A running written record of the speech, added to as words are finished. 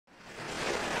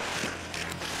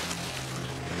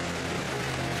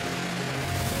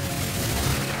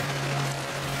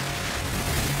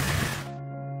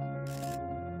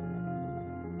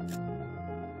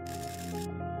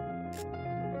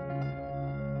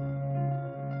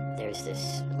there's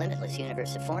this limitless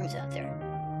universe of forms out there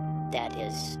that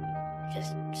is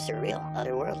just surreal,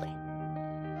 otherworldly,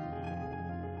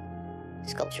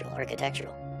 sculptural,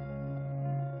 architectural,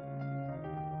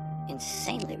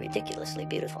 insanely, ridiculously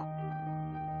beautiful.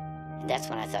 And that's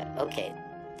when I thought, okay,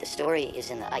 the story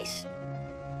is in the ice,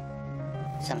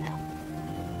 somehow.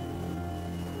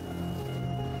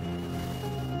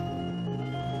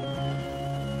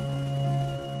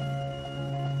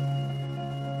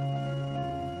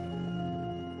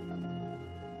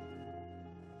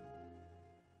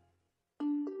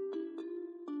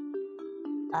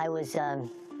 I was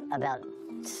about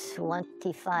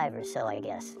 25 or so, I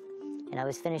guess, and I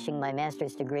was finishing my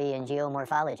master's degree in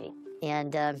geomorphology.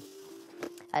 And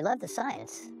I loved the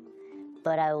science,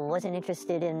 but I wasn't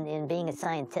interested in being a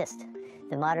scientist.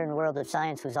 The modern world of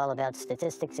science was all about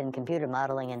statistics and computer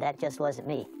modeling, and that just wasn't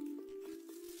me.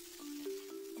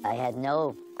 I had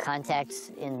no contacts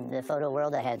in the photo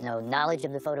world, I had no knowledge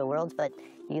of the photo world, but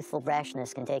youthful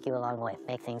brashness can take you a long way,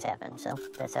 make things happen, so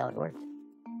that's how it worked.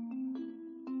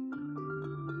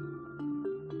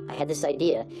 I had this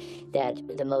idea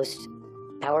that the most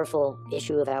powerful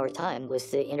issue of our time was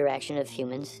the interaction of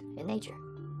humans and nature.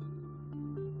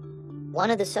 One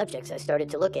of the subjects I started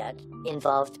to look at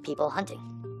involved people hunting,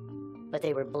 but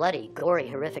they were bloody, gory,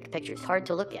 horrific pictures, hard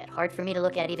to look at, hard for me to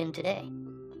look at even today.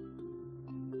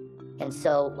 And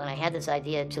so when I had this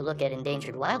idea to look at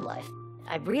endangered wildlife,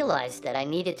 I realized that I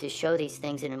needed to show these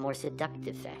things in a more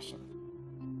seductive fashion.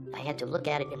 I had to look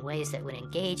at it in ways that would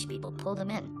engage people, pull them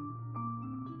in.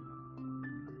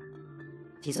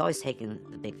 He's always taken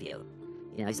the big view.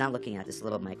 You know, he's not looking at this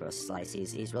little micro slice.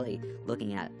 He's really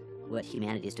looking at what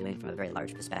humanity is doing from a very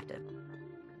large perspective.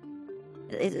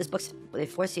 His books, they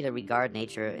force you to regard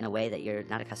nature in a way that you're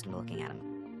not accustomed to looking at him.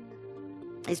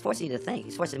 He's forcing you to think.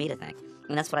 He's forcing me to think.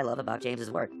 And that's what I love about James's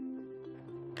work.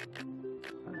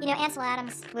 You know, Ansel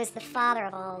Adams was the father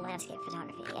of all landscape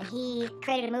photography, and he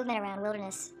created a movement around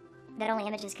wilderness that only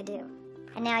images could do.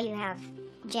 And now you have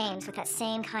James with that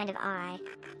same kind of eye,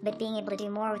 but being able to do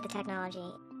more with the technology.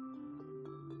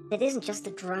 It isn't just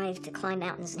the drive to climb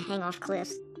mountains and hang off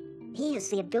cliffs. He has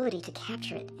the ability to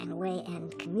capture it and weigh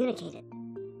and communicate it.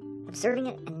 Observing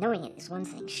it and knowing it is one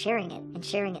thing. Sharing it and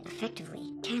sharing it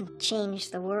effectively can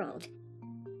change the world.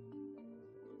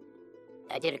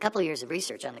 I did a couple of years of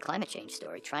research on the climate change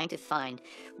story, trying to find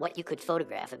what you could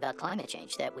photograph about climate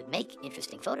change that would make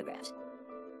interesting photographs.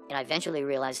 And I eventually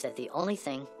realized that the only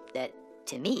thing that,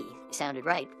 to me, sounded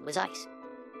right was ice.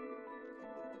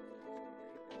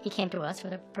 He came to us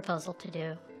with a proposal to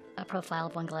do a profile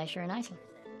of one glacier in Iceland.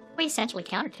 We essentially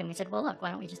countered to him. We said, well, look, why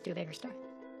don't we just do a bigger story?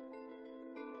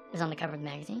 It was on the cover of the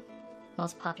magazine.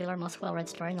 Most popular, most well-read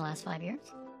story in the last 5 years.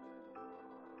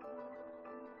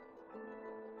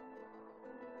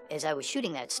 As I was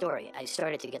shooting that story, I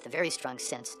started to get the very strong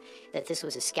sense that this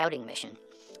was a scouting mission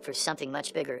for something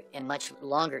much bigger and much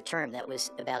longer term that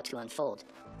was about to unfold.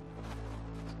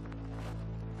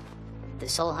 The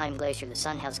Solheim Glacier, the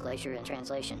Sunhouse Glacier in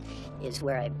translation, is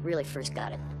where I really first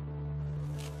got it.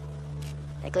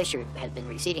 That glacier had been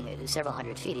receding at several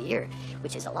hundred feet a year,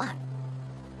 which is a lot.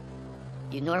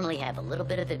 You normally have a little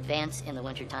bit of advance in the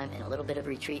wintertime and a little bit of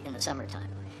retreat in the summertime.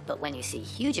 But when you see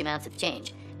huge amounts of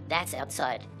change, that's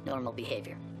outside normal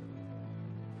behavior.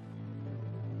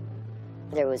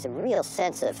 There was a real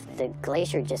sense of the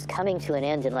glacier just coming to an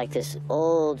end and like this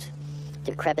old,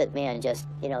 decrepit man just,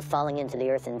 falling into the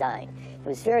earth and dying. It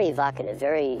was very evocative,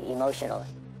 very emotional.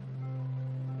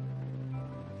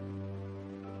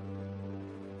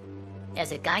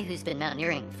 As a guy who's been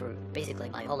mountaineering for basically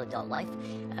my whole adult life,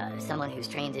 someone who's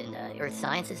trained in earth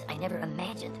sciences, I never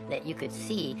imagined that you could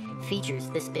see features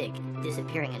this big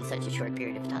disappearing in such a short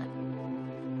period of time.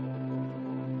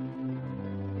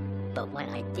 But when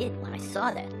I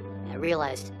saw that, I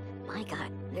realized, my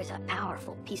God, there's a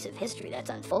powerful piece of history that's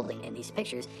unfolding in these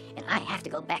pictures, and I have to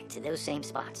go back to those same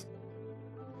spots.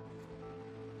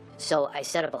 So I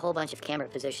set up a whole bunch of camera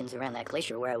positions around that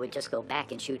glacier where I would just go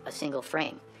back and shoot a single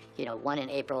frame. One in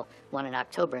April, one in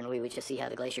October, and we would just see how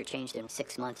the glacier changed in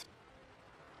 6 months.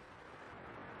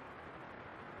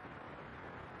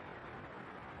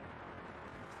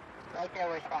 Right there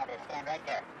where Scott is, stand right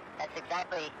there. That's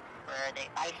exactly where the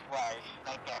ice was,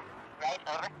 right there. Right,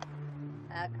 over?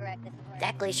 Correct.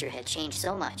 That glacier had changed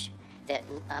so much that,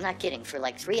 I'm not kidding, for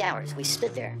like 3 hours, we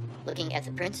stood there looking at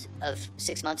the prints of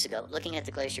 6 months ago, looking at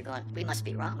the glacier going, we must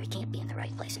be wrong, we can't be in the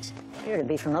right places. Appear to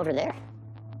be from over there.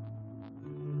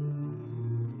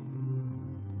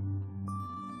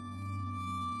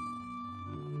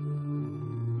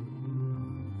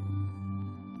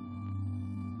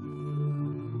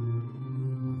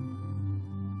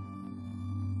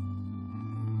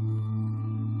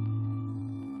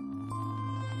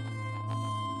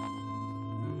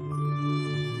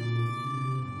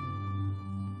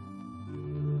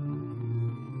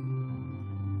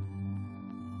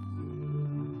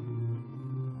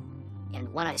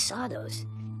 And when I saw those,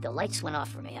 the lights went off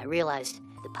for me. I realized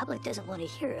the public doesn't want to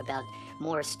hear about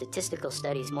more statistical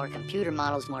studies, more computer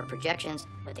models, more projections.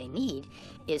 What they need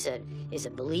is a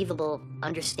believable,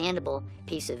 understandable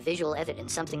piece of visual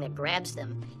evidence, something that grabs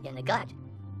them in the gut.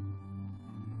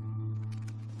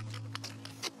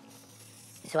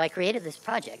 So I created this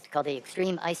project called the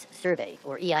Extreme Ice Survey,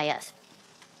 or EIS.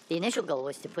 The initial goal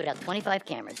was to put out 25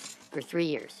 cameras for 3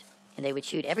 years, and they would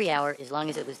shoot every hour as long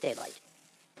as it was daylight.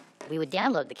 We would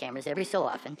download the cameras every so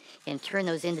often and turn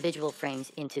those individual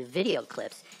frames into video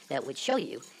clips that would show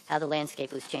you how the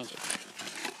landscape was changing.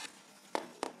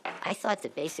 I thought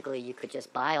that basically you could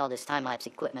just buy all this time-lapse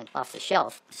equipment off the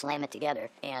shelf, slam it together,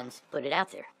 and put it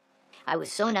out there. I was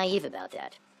so naive about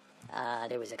that.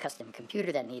 There was a custom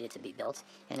computer that needed to be built,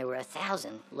 and there were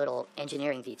 1,000 little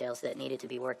engineering details that needed to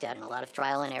be worked out, and a lot of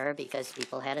trial and error because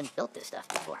people hadn't built this stuff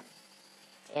before.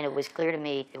 And it was clear to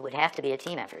me it would have to be a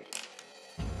team effort.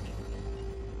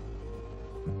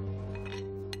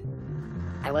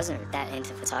 I wasn't that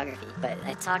into photography, but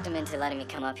I talked him into letting me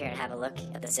come up here and have a look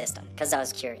at the system, because I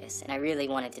was curious, and I really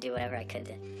wanted to do whatever I could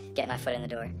to get my foot in the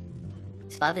door.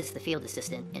 Svava's the field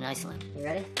assistant in Iceland. You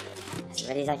ready? As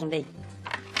ready as I can be.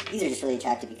 These are just really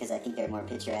attractive because I think they're more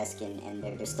picturesque and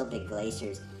they're still big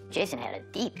glaciers. Jason had a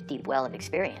deep, deep well of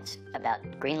experience about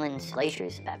Greenland's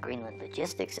glaciers, about Greenland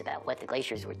logistics, about what the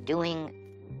glaciers were doing.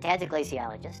 Tad's a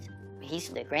glaciologist. He's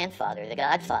the grandfather, the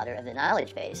godfather of the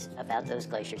knowledge base about those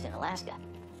glaciers in Alaska.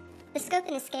 The scope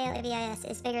and the scale of EIS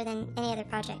is bigger than any other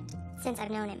project since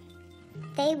I've known him.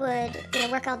 They would,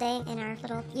 work all day in our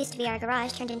little, used to be our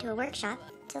garage, turned into a workshop,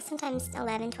 till sometimes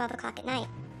 11, 12 o'clock at night.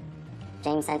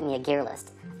 James sent me a gear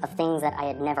list of things that I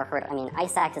had never heard of. I mean,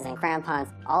 ice axes and crampons,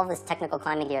 all of this technical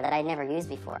climbing gear that I had never used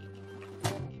before.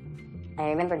 I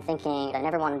remember thinking, I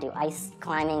never want to do ice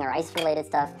climbing or ice-related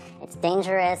stuff. It's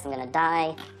dangerous, I'm gonna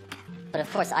die. But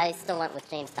of course, I still went with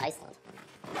James to Iceland.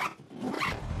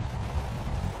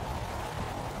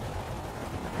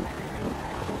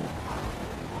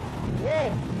 Yay!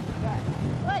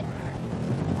 What?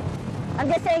 I'm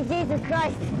just saying Jesus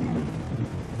Christ.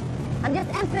 I'm just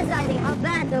emphasizing how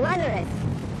bad the weather is.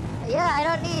 Yeah, I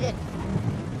don't need it.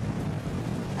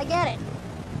 I get it.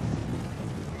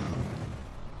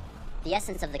 The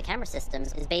essence of the camera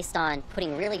systems is based on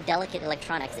putting really delicate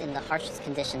electronics in the harshest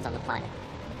conditions on the planet.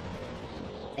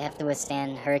 They have to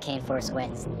withstand hurricane-force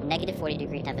winds, negative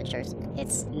 40-degree temperatures.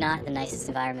 It's not the nicest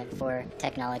environment for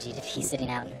technology to be sitting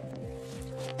out in.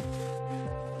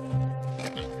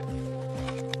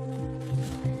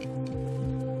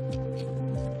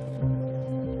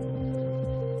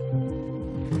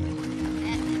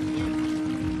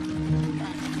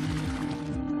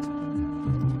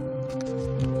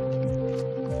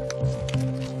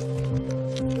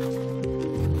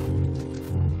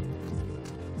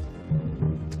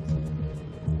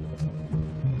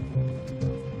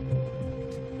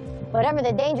 Whatever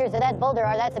the dangers of that boulder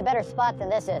are, that's a better spot than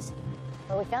this is.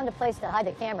 Well, we found a place to hide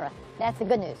the camera. That's the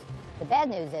good news. The bad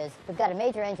news is we've got a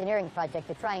major engineering project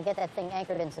to try and get that thing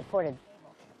anchored and supported.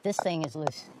 This thing is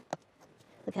loose.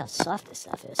 Look how soft this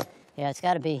stuff is. Yeah, it's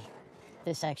got to be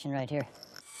this section right here.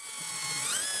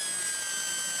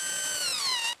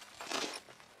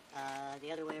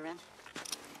 The other way around.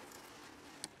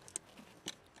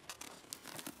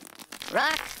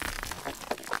 Rock!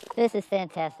 This is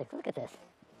fantastic. Look at this.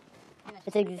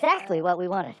 It's exactly what we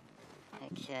wanted.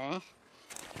 Okay.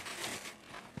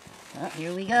 Well,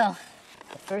 here we go.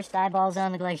 The first eyeballs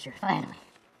on the glacier, finally.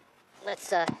 Let's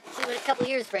see what a couple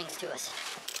years brings to us.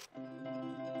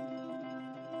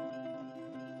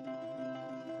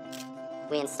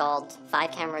 We installed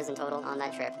 5 cameras in total on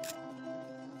that trip.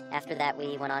 After that,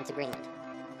 we went on to Greenland.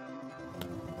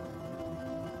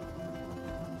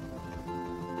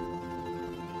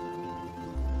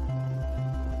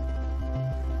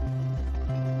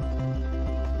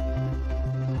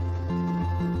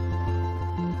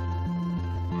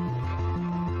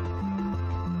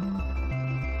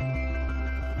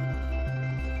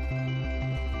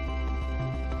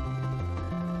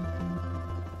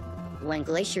 When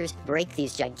glaciers break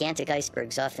these gigantic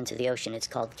icebergs off into the ocean, it's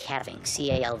called calving,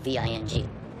 C-A-L-V-I-N-G.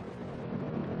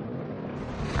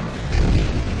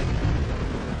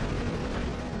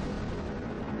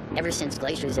 Ever since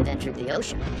glaciers have entered the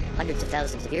ocean, hundreds of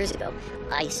thousands of years ago,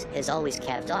 ice has always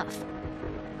calved off.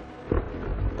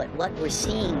 But what we're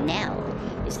seeing now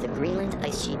is the Greenland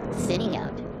ice sheet thinning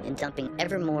out and dumping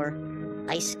ever more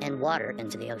ice and water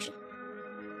into the ocean.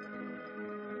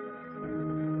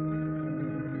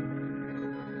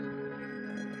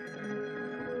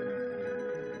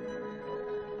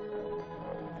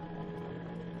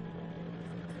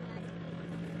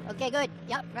 Okay, good.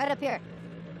 Yep, right up here.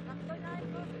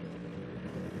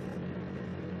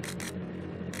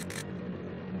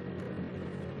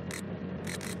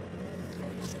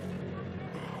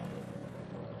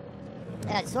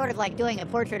 And it's sort of like doing a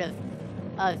portrait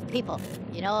of people.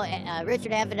 You know,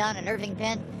 Richard Avedon and Irving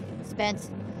Penn spent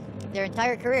their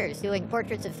entire careers doing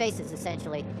portraits of faces,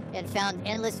 essentially, and found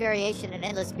endless variation and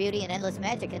endless beauty and endless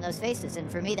magic in those faces. And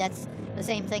for me, that's the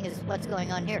same thing as what's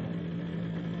going on here.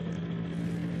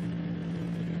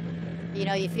 You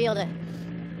know, you feel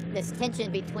this tension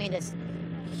between this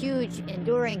huge,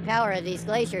 enduring power of these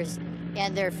glaciers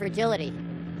and their fragility.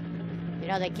 You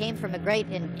know, they came from a great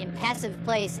and impassive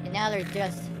place, and now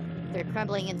they're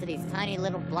crumbling into these tiny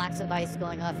little blocks of ice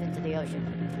going off into the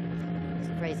ocean. It's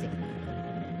crazy.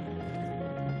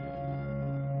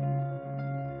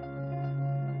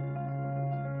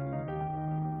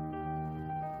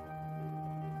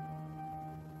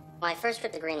 My first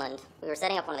trip to Greenland, we were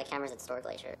setting up one of the cameras at Store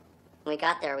Glacier. When we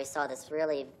got there, we saw this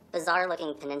really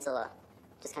bizarre-looking peninsula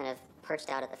just kind of perched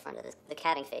out at the front of the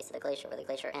calving face of the glacier, where the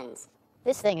glacier ends.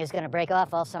 This thing is going to break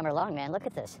off all summer long, man. Look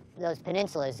at this. Those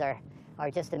peninsulas are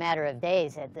just a matter of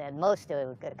days, at most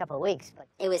a couple of weeks. But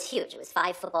It was huge. It was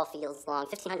 5 football fields long,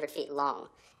 1,500 feet long,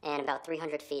 and about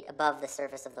 300 feet above the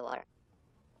surface of the water.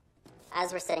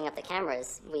 As we're setting up the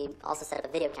cameras, we also set up a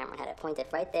video camera and had it pointed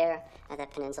right there at that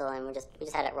peninsula, and we just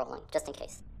had it rolling, just in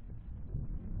case.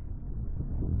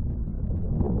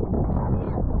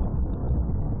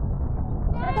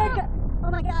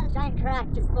 oh my God, a giant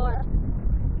crack just formed.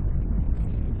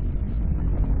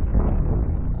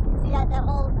 See that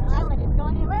whole island is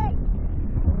going away.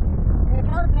 Here it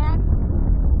goes, man.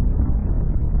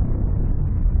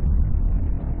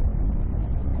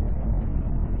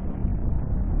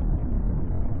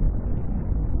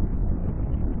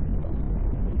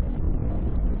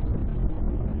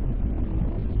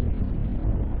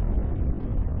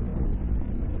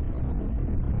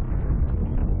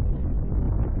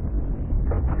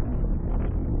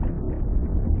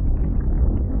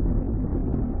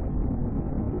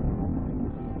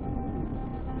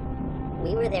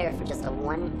 We were there for just a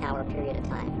 1-hour period of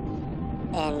time,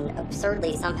 and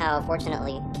absurdly, somehow,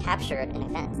 fortunately, captured an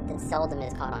event that seldom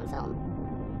is caught on film.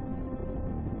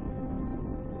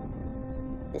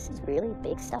 This is really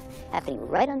big stuff happening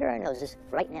right under our noses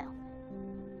right now.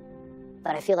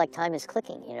 But I feel like time is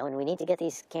clicking, you know, and we need to get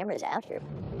these cameras out here.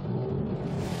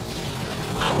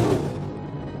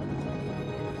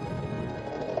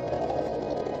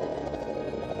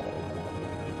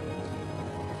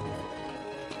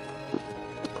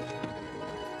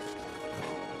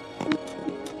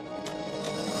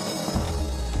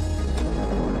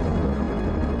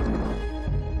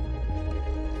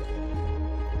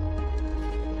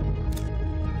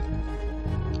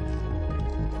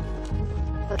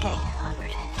 Okay,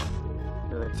 onward.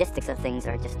 The logistics of things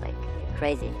are just like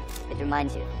crazy. It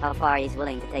reminds you how far he's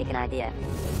willing to take an idea.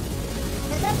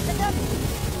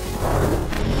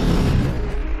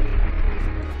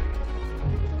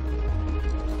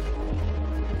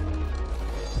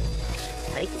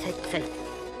 Tight, tight, tight.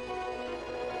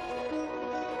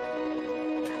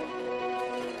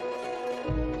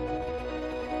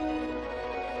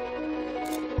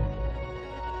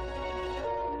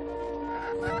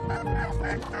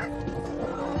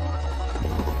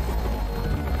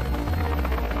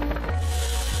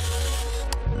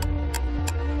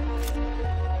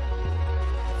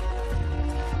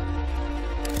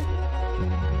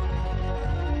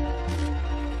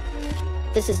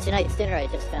 This is tonight's dinner, I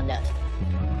just found out.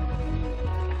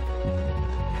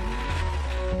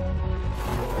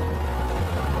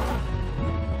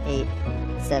 Eight,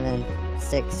 7,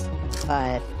 6,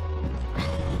 5.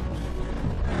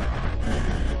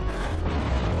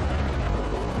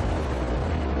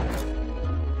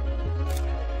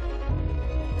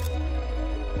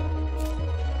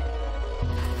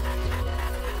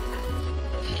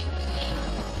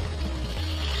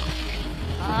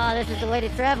 Ah, this is the way to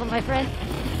travel, my friend.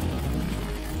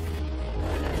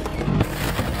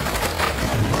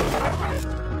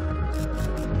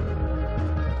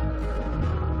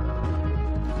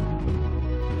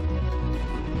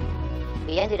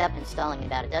 We ended up installing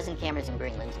about a dozen cameras in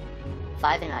Greenland,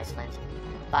 5 in Iceland,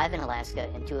 5 in Alaska,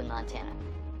 and 2 in Montana.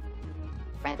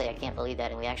 Frankly, I can't believe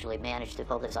that, and we actually managed to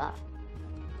pull this off.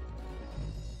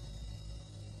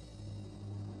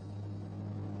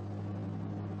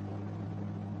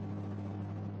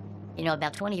 You know,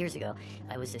 about 20 years ago,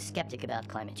 I was a skeptic about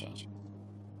climate change.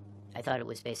 I thought it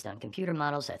was based on computer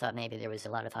models. I thought maybe there was a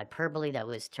lot of hyperbole that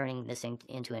was turning this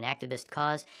into an activist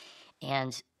cause.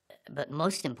 But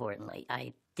most importantly,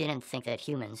 I didn't think that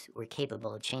humans were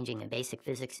capable of changing the basic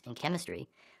physics and chemistry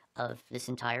of this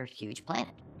entire huge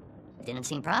planet. It didn't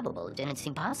seem probable. It didn't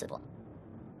seem possible.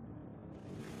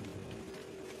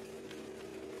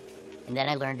 And then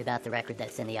I learned about the record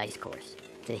that's in the ice cores.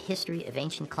 the history of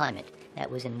ancient climate that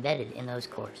was embedded in those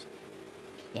cores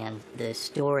and the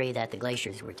story that the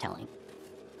glaciers were telling.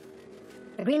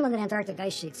 The Greenland and Antarctic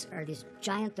ice sheets are these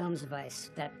giant domes of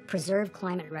ice that preserve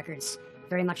climate records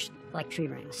very much like tree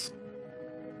rings.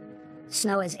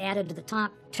 Snow is added to the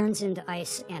top, turns into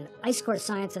ice, and ice core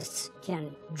scientists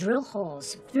can drill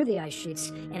holes through the ice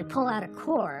sheets and pull out a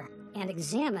core and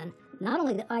examine not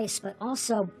only the ice, but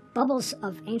also bubbles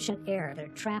of ancient air that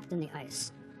are trapped in the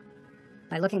ice.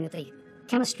 By looking at the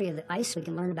chemistry of the ice, we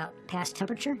can learn about past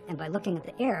temperature, and by looking at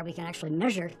the air, we can actually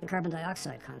measure the carbon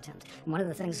dioxide content. And one of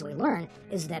the things that we learn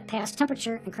is that past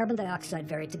temperature and carbon dioxide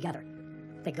vary together.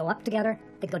 They go up together,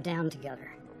 they go down together.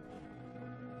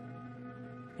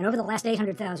 And over the last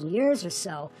 800,000 years or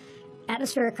so,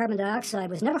 atmospheric carbon dioxide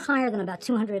was never higher than about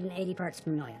 280 parts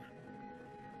per million,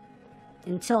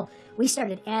 until we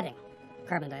started adding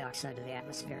carbon dioxide to the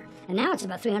atmosphere. And now it's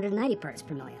about 390 parts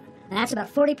per million. And that's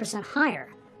about 40% higher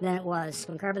than it was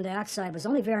when carbon dioxide was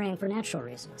only varying for natural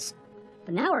reasons.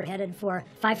 But now we're headed for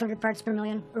 500 parts per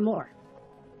million or more.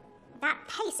 That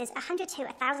pace is 100 to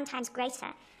 1,000 times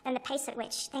greater than the pace at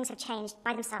which things have changed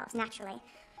by themselves naturally.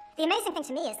 The amazing thing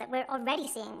to me is that we're already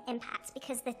seeing impacts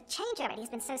because the change already has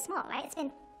been so small, right? It's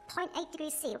been 0.8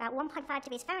 degrees C, about 1.5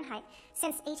 degrees Fahrenheit,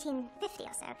 since 1850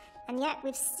 or so. And yet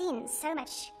we've seen so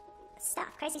much stuff,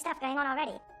 crazy stuff going on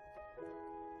already.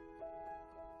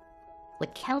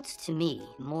 What counts to me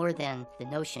more than the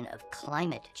notion of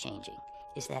climate changing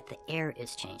is that the air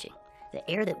is changing. The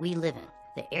air that we live in,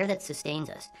 the air that sustains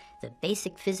us, the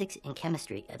basic physics and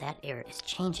chemistry of that air is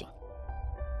changing.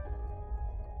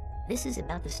 This is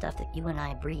about the stuff that you and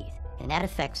I breathe, and that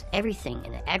affects everything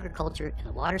in the agriculture, in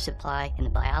the water supply, in the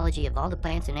biology of all the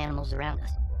plants and animals around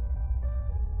us.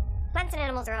 Plants and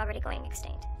animals are already going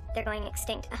extinct. They're going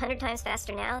extinct 100 times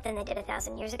faster now than they did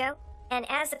 1,000 years ago. And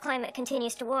as the climate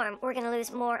continues to warm, we're going to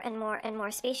lose more and more and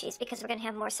more species because we're going to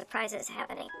have more surprises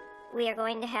happening. We are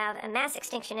going to have a mass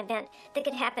extinction event that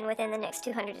could happen within the next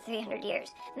 200 to 300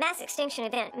 years. Mass extinction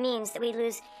event means that we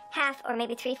lose half or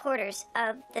maybe 3/4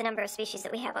 of the number of species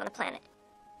that we have on the planet.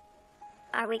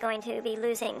 Are we going to be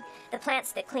losing the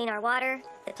plants that clean our water,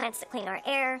 the plants that clean our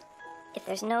air? If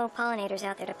there's no pollinators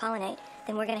out there to pollinate,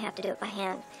 then we're going to have to do it by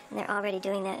hand. And they're already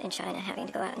doing that in China, having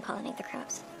to go out and pollinate the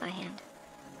crops by hand.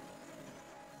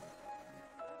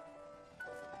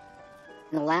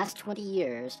 In the last 20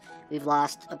 years, we've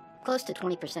lost close to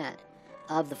 20%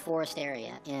 of the forest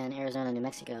area in Arizona and New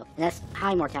Mexico, and that's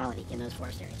high mortality in those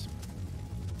forest areas.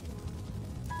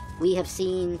 We have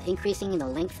seen increasing in the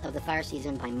length of the fire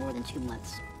season by more than 2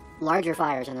 months. Larger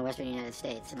fires in the western United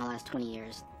States in the last 20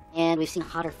 years. And we've seen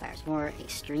hotter fires, more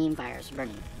extreme fires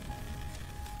burning.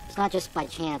 It's not just by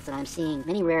chance that I'm seeing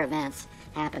many rare events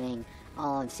happening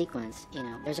all in sequence. You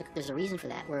know, there's a reason for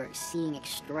that. We're seeing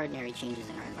extraordinary changes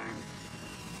in our environment.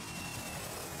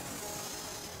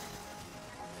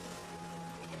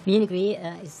 Munich Re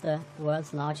is the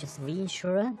world's largest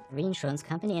reinsurance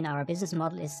company, and our business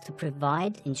model is to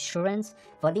provide insurance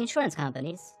for the insurance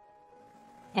companies.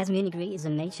 As Munich Re is a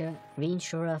major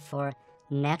reinsurer for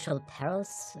natural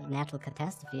perils, natural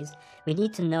catastrophes, we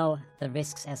need to know the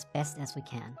risks as best as we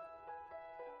can.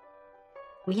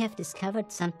 We have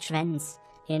discovered some trends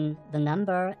in the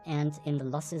number and in the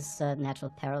losses natural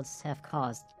perils have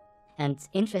caused. And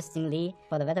interestingly,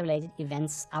 for the weather-related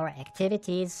events, our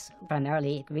activities,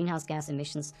 primarily greenhouse gas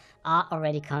emissions, are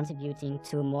already contributing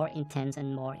to more intense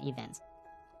and more events.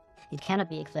 It cannot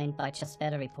be explained by just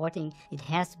better reporting. It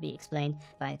has to be explained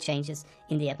by changes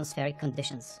in the atmospheric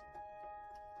conditions.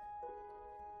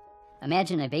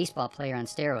 Imagine a baseball player on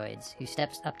steroids who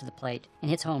steps up to the plate and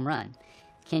hits a home run.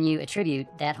 Can you attribute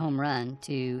that home run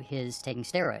to his taking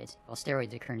steroids? Well,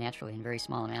 steroids occur naturally in very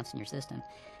small amounts in your system.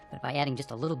 But by adding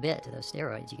just a little bit to those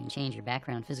steroids, you can change your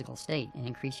background physical state and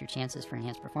increase your chances for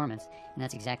enhanced performance. And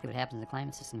that's exactly what happens in the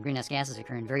climate system. Greenhouse gases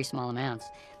occur in very small amounts,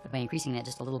 but by increasing that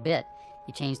just a little bit,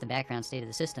 you change the background state of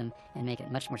the system and make it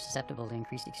much more susceptible to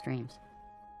increased extremes.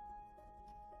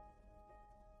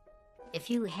 If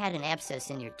you had an abscess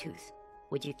in your tooth,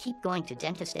 would you keep going to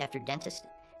dentist after dentist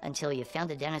until you found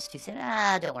a dentist who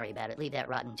said, don't worry about it, leave that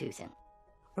rotten tooth in?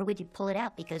 Or would you pull it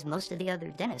out because most of the other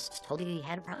dentists told you you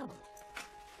had a problem?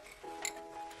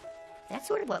 That's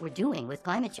sort of what we're doing with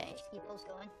climate change.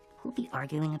 We'll be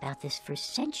arguing about this for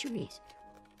centuries.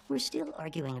 We're still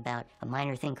arguing about a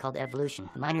minor thing called evolution,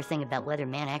 a minor thing about whether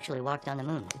man actually walked on the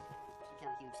moon. Look how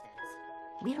huge that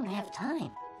is. We don't have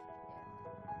time.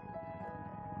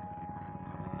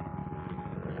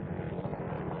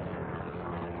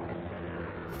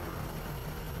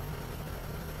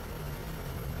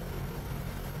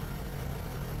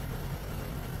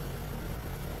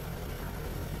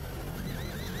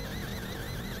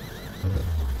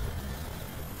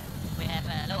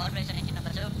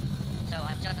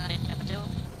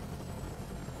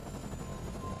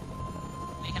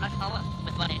 much power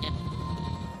with what it did.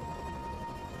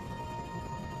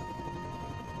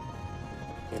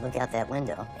 You look out that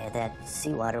window at that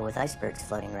seawater with icebergs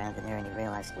floating around in there, and you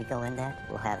realize we go in that,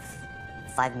 we'll have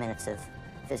 5 minutes of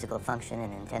physical function,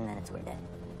 and in 10 minutes we're dead.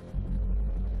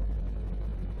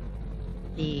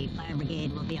 The fire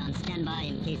brigade will be on standby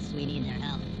in case we need their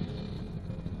help.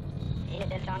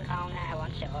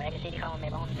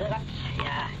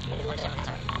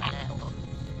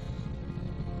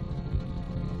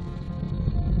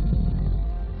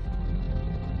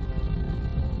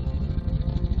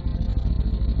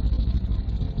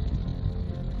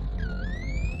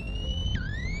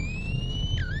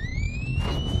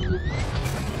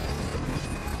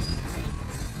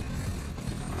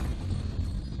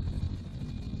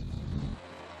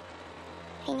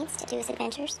 He needs to do his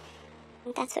adventures.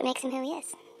 That's what makes him who he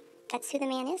is. That's who the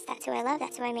man is. That's who I love.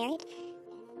 That's who I married.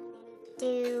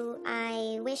 Do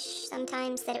I wish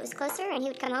sometimes that it was closer and he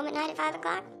would come home at night at 5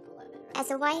 o'clock?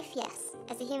 As a wife, yes.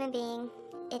 As a human being,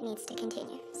 it needs to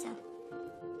continue, so.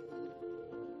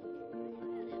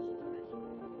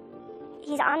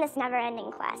 He's on this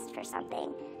never-ending quest for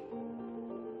something.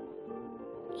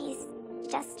 He's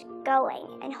just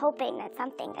going and hoping that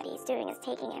something that he's doing is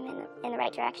taking him in the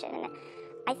right direction. And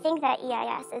I think that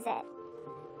EIS is it.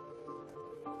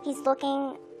 He's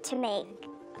looking to make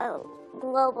a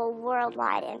global,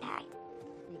 worldwide impact.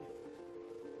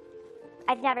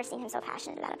 I've never seen him so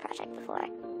passionate about a project before.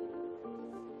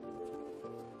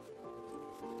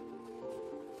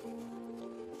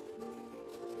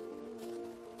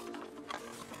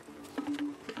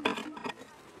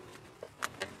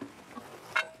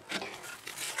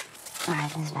 All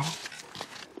right, this is better.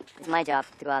 It's my job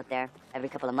to go out there every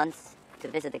couple of months to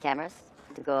visit the cameras,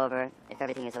 to go over if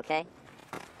everything is okay.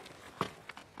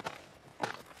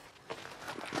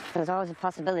 There was always a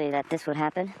possibility that this would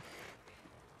happen.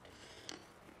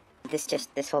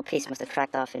 This whole piece must have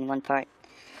cracked off in one part,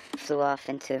 flew off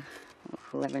into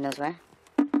whoever knows where.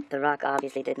 The rock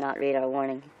obviously did not read our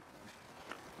warning.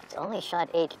 It's only shot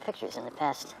 8 pictures in the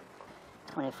past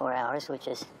 24 hours, which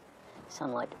is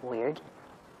somewhat weird.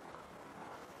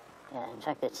 Yeah, in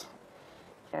fact, it's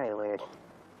very weird.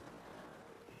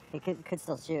 He could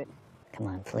still shoot. Come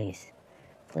on, please.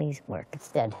 Please work. It's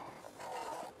dead.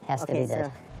 Has to be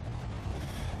dead.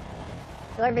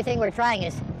 So everything we're trying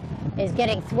is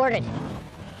getting thwarted.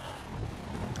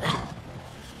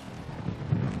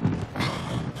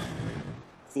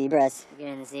 Zebras. We're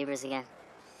getting the zebras again.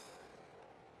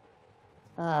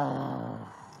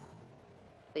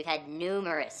 We've had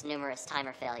numerous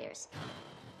timer failures.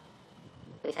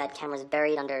 We've had cameras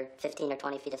buried under 15 or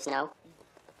 20 feet of snow.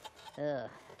 Ugh.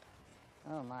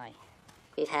 Oh, my.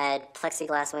 We've had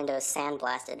plexiglass windows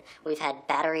sandblasted. We've had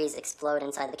batteries explode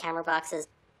inside the camera boxes.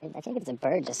 I think it's a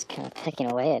bird just kind of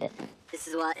picking away at it. This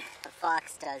is what a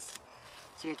fox does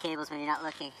to your cables when you're not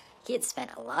looking. He had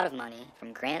spent a lot of money,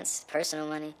 from grants, personal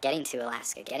money, getting to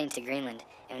Alaska, getting to Greenland.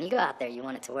 And when you go out there, you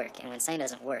want it to work. And when something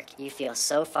doesn't work, you feel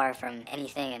so far from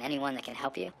anything and anyone that can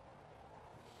help you.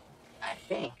 I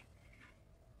think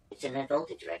it's in that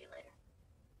voltage regulator.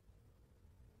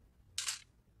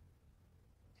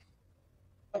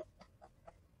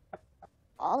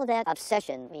 All of that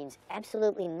obsession means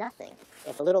absolutely nothing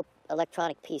if a little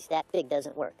electronic piece that big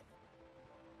doesn't work.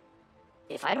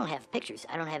 If I don't have pictures,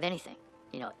 I don't have anything.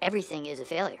 You know, everything is a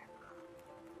failure.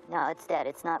 No, it's dead.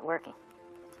 It's not working.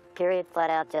 Period,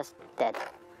 flat out, just dead.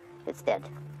 It's dead.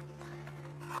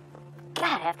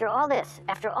 God, after all this,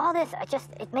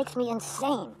 it makes me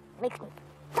insane. It makes me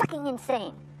fucking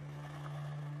insane.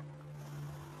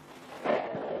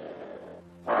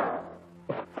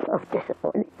 So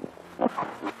disappointing.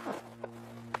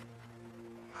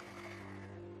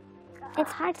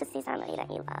 It's hard to see somebody that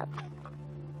you love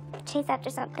chase after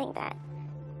something that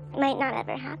might not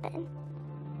ever happen.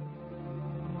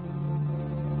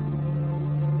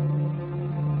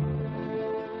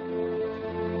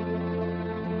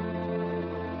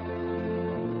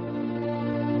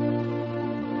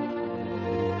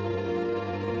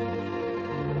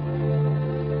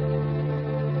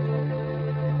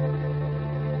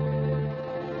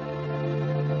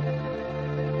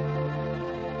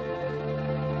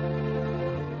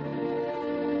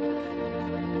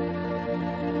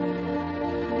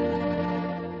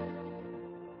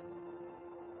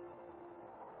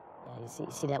 You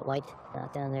see that white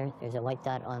dot down there? There's a white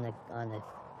dot on the.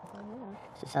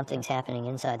 So something's happening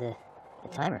inside the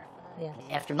timer. Yeah.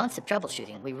 After months of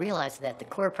troubleshooting, we realized that the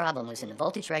core problem was in the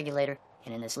voltage regulator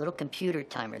and in this little computer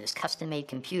timer, this custom-made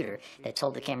computer that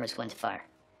told the cameras when to fire.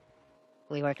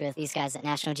 We worked with these guys at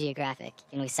National Geographic,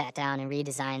 and we sat down and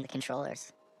redesigned the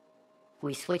controllers.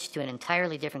 we switched to an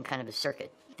entirely different kind of a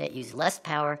circuit that used less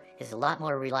power, is a lot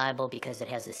more reliable because it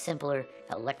has a simpler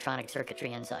electronic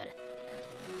circuitry inside it.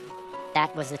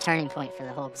 That was the turning point for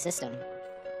the whole system.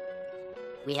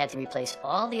 We had to replace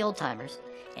all the old timers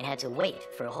and had to wait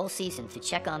for a whole season to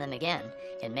check on them again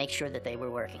and make sure that they were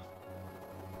working.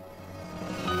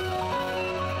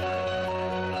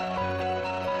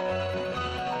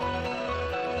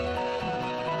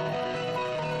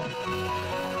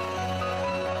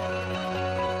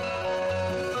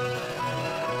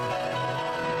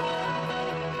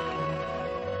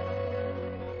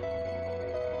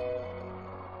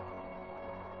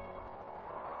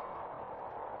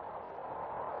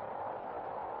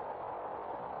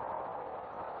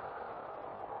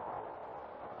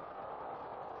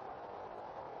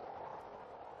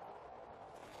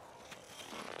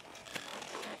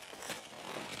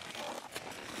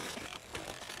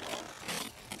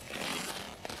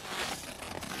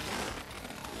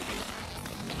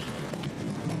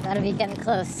 Gotta be getting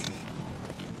close.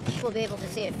 We'll be able to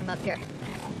see it from up here.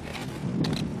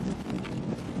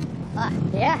 Ah,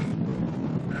 yeah.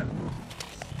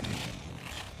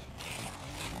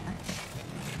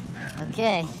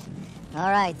 Okay.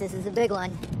 All right, this is a big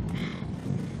one.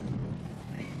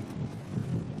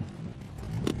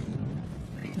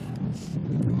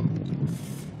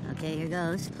 Okay, here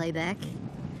goes. Playback.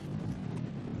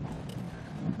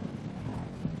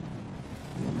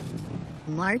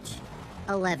 March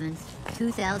 11th,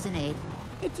 2008.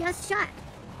 It just shot.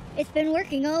 It's been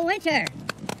working all winter.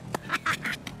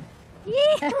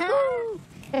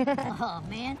 Oh,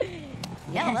 man.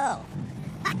 Yellow.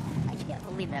 I can't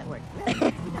believe that worked. You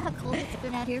know how cold it's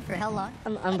been out here for how long?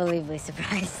 I'm unbelievably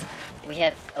surprised. We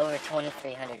have over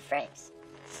 2,300 frames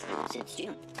since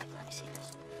June. Let me see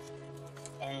this.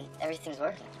 And everything's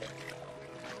working.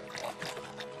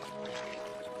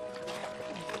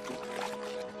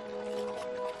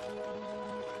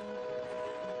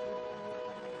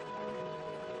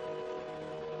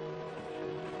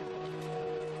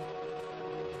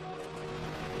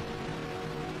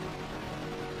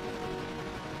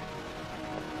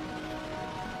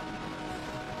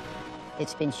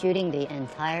 It's been shooting the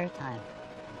entire time.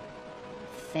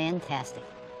 Fantastic.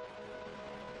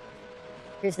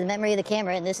 Here's the memory of the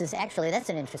camera, and this is actually, that's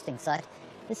an interesting thought.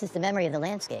 This is the memory of the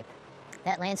landscape.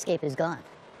 That landscape is gone.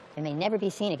 It may never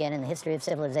be seen again in the history of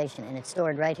civilization, and it's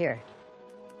stored right here.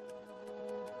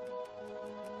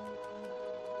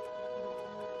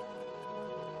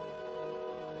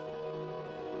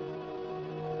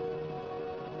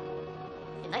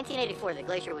 In 1984, the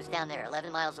glacier was down there,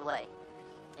 11 miles away.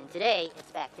 And today,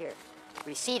 it's back here,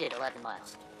 receded 11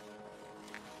 miles.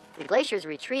 The glacier's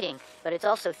retreating, but it's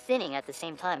also thinning at the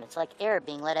same time. It's like air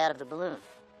being let out of the balloon.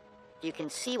 You can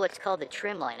see what's called the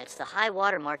trim line. It's the high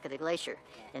water mark of the glacier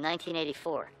in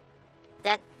 1984.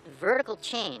 That vertical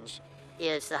change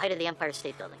is the height of the Empire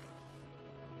State Building.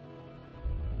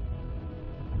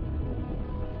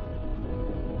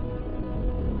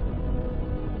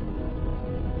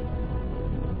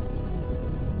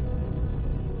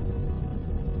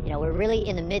 You know, we're really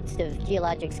in the midst of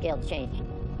geologic scale change.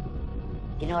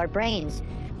 You know, our brains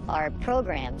are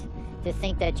programmed to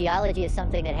think that geology is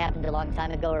something that happened a long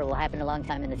time ago or will happen a long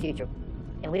time in the future.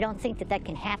 And we don't think that that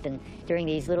can happen during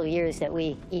these little years that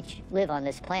we each live on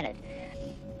this planet.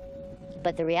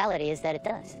 But the reality is that it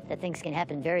does, that things can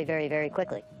happen very, very, very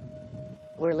quickly.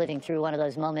 We're living through one of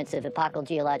those moments of epochal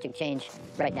geologic change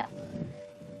right now.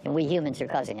 And we humans are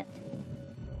causing it.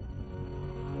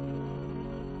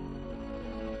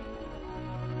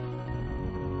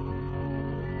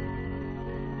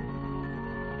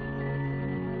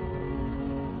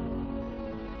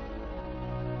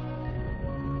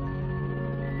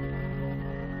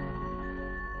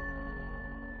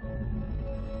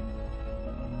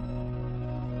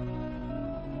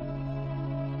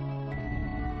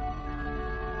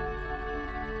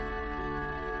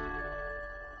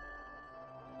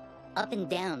 Up and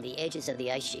down the edges of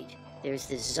the ice sheet, there's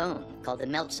this zone called the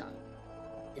melt zone.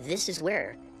 This is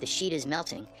where the sheet is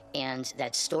melting and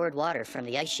that stored water from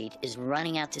the ice sheet is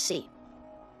running out to sea.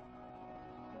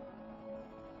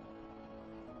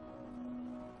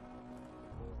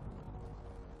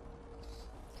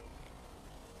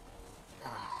 I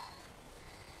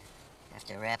have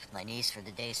to wrap my knees for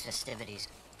the day's festivities.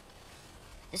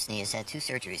 This knee has had 2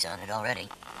 surgeries on it already,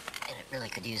 and it really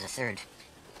could use a third.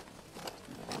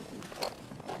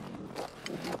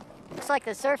 Looks like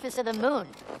the surface of the moon.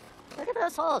 Look at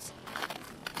those holes.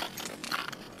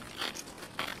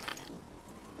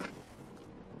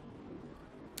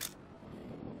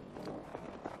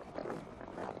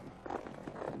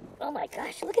 Oh my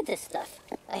gosh, look at this stuff.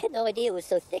 I had no idea it was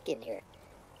so thick in here.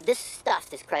 This stuff,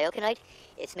 this cryoconite,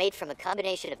 it's made from a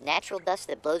combination of natural dust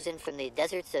that blows in from the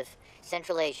deserts of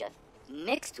Central Asia,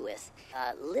 mixed with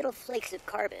little flakes of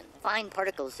carbon, fine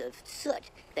particles of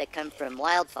soot that come from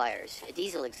wildfires,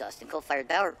 diesel exhaust, and coal-fired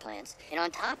power plants. And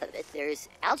on top of it, there's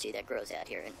algae that grows out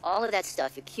here. And all of that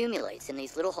stuff accumulates in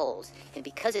these little holes. And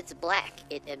because it's black,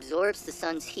 it absorbs the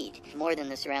sun's heat more than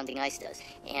the surrounding ice does.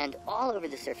 And all over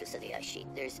the surface of the ice sheet,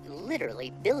 there's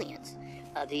literally billions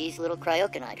of these little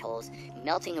cryoconite holes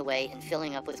melting away and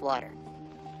filling up with water.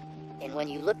 And when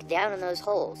you look down in those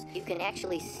holes, you can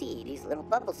actually see these little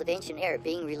bubbles of ancient air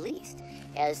being released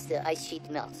as the ice sheet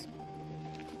melts.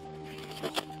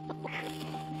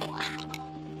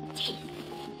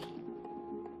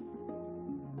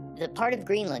 The part of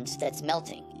Greenland that's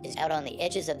melting is out on the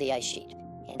edges of the ice sheet.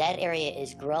 And that area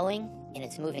is growing, and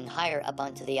it's moving higher up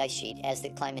onto the ice sheet as the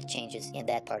climate changes in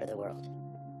that part of the world.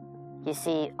 You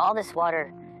see all this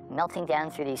water melting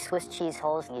down through these Swiss cheese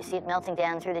holes, and you see it melting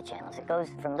down through the channels. It goes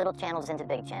from little channels into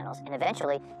big channels, and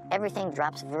eventually everything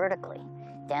drops vertically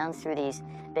down through these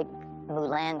big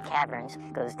Mulan caverns,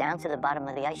 goes down to the bottom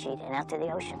of the ice sheet and out to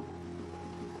the ocean.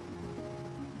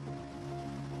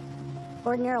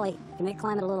 Ordinarily, if you make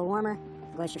climate a little warmer,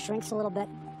 the glacier shrinks a little bit.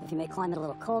 If you make climate a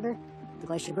little colder, the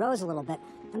glacier grows a little bit.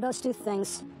 And those two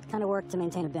things kind of work to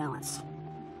maintain a balance.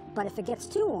 But if it gets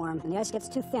too warm and the ice gets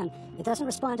too thin, it doesn't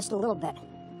respond just a little bit.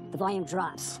 The volume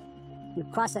drops. You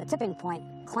cross that tipping point,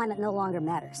 climate no longer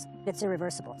matters. It's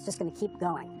irreversible. It's just going to keep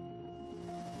going.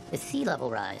 The sea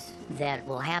level rise that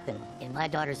will happen in my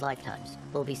daughter's lifetimes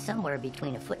will be somewhere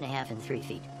between 1.5 feet and 3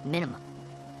 feet, minimum.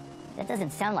 That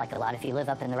doesn't sound like a lot if you live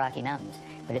up in the Rocky Mountains,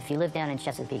 but if you live down in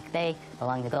Chesapeake Bay,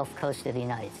 along the Gulf Coast of the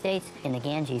United States, in the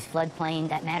Ganges floodplain,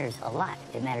 that matters a lot.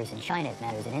 It matters in China, it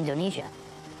matters in Indonesia.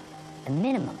 A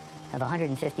minimum of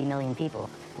 150 million people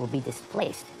will be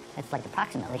displaced. That's like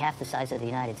approximately half the size of the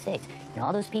United States. And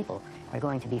all those people are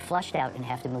going to be flushed out and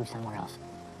have to move somewhere else.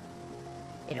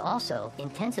 It also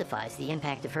intensifies the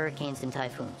impact of hurricanes and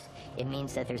typhoons. It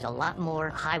means that there's a lot more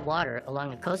high water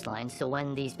along the coastline, so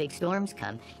when these big storms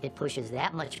come, it pushes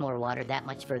that much more water that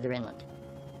much further inland.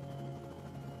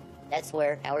 That's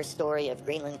where our story of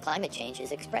Greenland climate change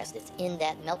is expressed. It's in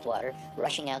that meltwater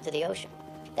rushing out to the ocean.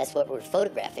 That's what we're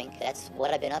photographing. That's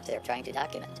what I've been up there trying to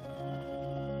document.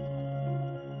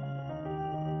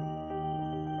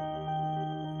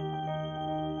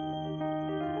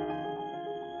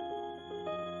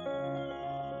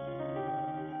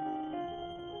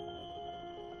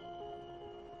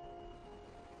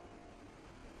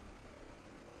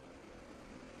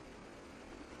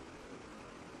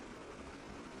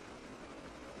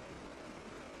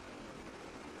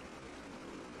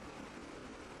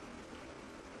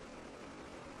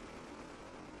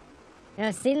 You know,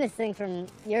 I've seen this thing from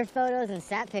your photos and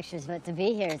sat pictures, but to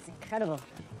be here, it's incredible.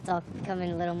 It's all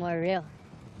becoming a little more real.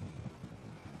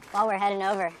 While we're heading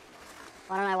over,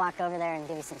 why don't I walk over there and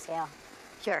give you some scale?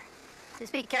 Sure.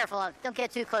 Just be careful. Don't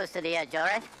get too close to the edge, all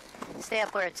right? Stay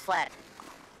up where it's flat.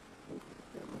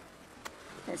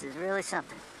 This is really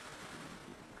something.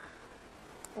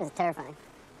 This is terrifying.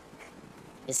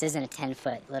 This isn't a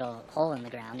 10-foot little hole in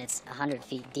the ground. It's 100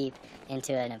 feet deep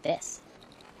into an abyss.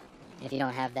 If you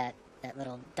don't have that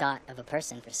little dot of a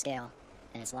person for scale,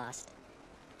 then it's lost.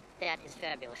 That is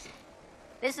fabulous.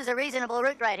 This is a reasonable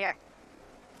route right here.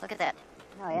 Look at that.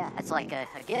 Oh, yeah. That's like a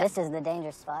gift. This is the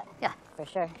dangerous spot. Yeah. For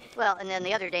sure. Well, and then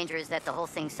the other danger is that the whole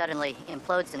thing suddenly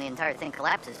implodes and the entire thing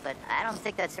collapses, but I don't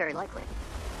think that's very likely.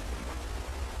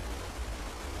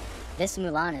 This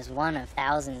Mulan is one of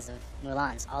thousands of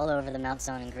Mulans all over the melt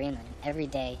zone in Greenland. Every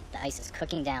day, the ice is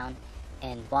cooking down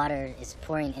and water is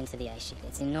pouring into the ice sheet.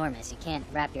 It's enormous. You can't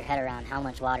wrap your head around how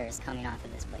much water is coming off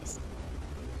of this place.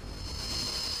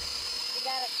 You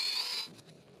got it.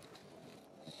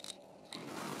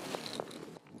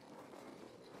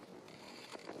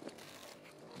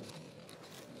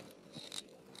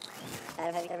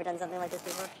 Adam, have you ever done something like this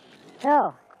before?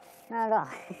 No, not at all.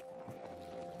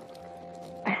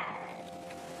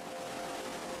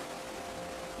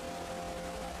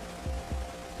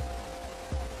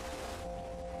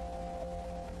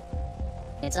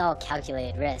 It's all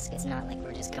calculated risk. It's not like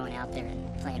we're just going out there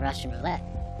and playing Russian roulette.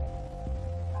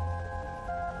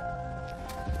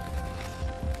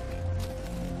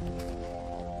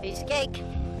 Piece of cake.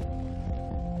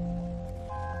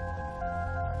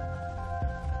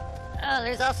 Oh,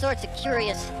 there's all sorts of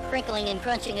curious crinkling and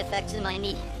crunching effects in my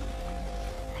knee.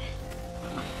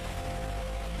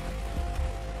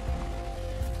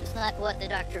 It's not what the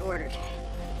doctor ordered.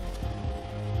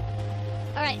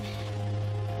 All right.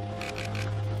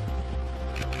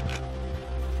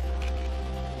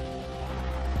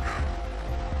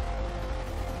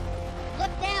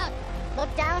 Look down.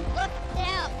 Look down. Look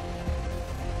down.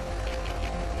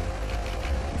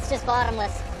 It's just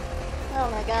bottomless. Oh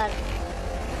my god.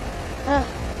 Ugh.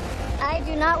 I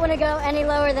do not want to go any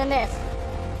lower than this.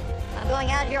 I'm going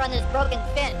out here on this broken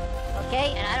fin,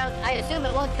 okay? And I assume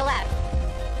it won't collapse.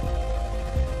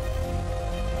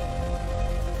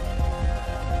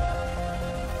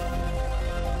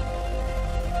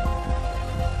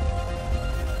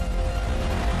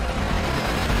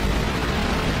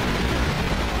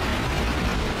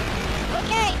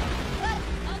 Okay.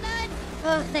 All done.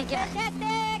 Oh, thank you.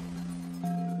 Fantastic.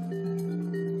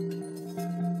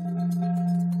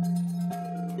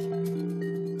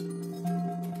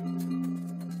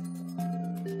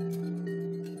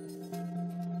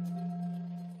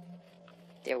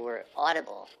 There were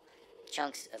audible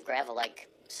chunks of gravel-like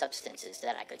substances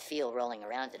that I could feel rolling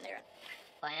around in there.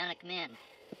 Bionic man.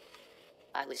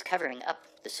 I was covering up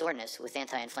the soreness with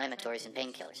anti-inflammatories and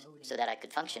painkillers so that I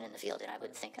could function in the field, and I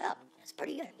would think, oh, that's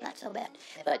pretty good, not so bad.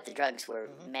 But the drugs were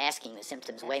masking the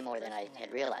symptoms way more than I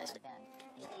had realized.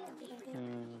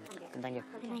 Thank you.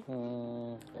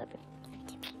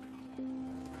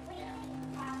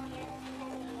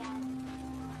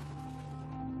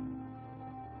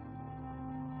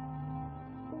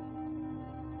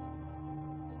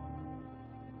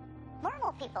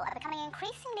 More people are becoming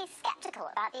increasingly skeptical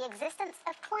about the existence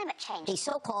of climate change. The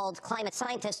so-called climate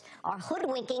scientists are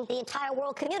hoodwinking the entire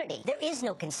world community. There is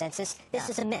no consensus. This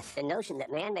is a myth. The notion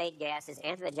that man-made gases,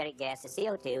 anthropogenic gases,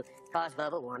 CO2, cause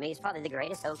global warming is probably the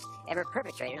greatest hoax ever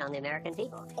perpetrated on the American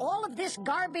people. All of this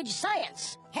garbage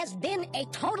science has been a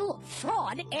total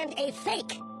fraud and a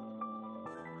fake.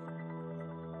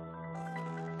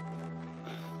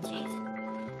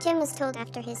 Jim was told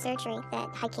after his surgery that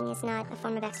hiking is not a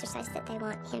form of exercise that they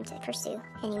want him to pursue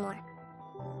anymore.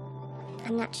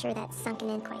 I'm not sure that's sunken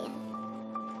in quite yet.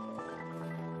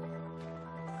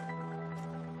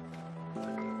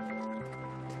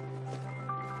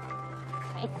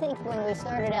 I think when we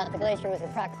started out, the glacier was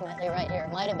approximately right here.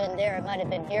 It might have been there, it might have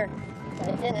been here, but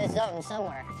it's in this zone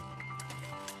somewhere.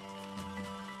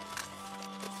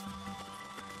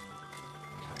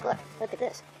 Look at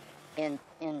this. In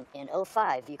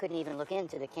 05, you couldn't even look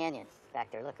into the canyon back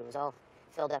there. Look, it was all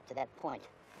filled up to that point.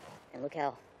 And look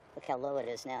how low it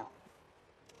is now.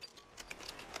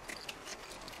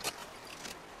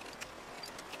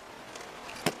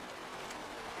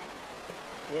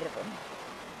 Beautiful.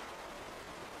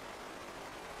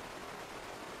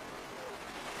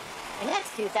 And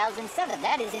that's 2007.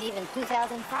 That isn't even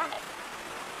 2005.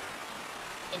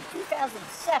 In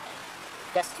 2007,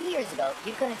 just 2 years ago,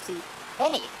 you couldn't see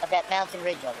any of that mountain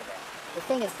ridge over there. The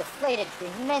thing is deflated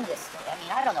tremendously. I mean,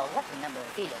 I don't know what the number of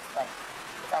feet is, but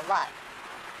it's a lot.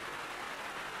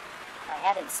 If I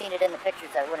hadn't seen it in the pictures,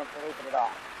 I wouldn't believe it at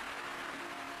all.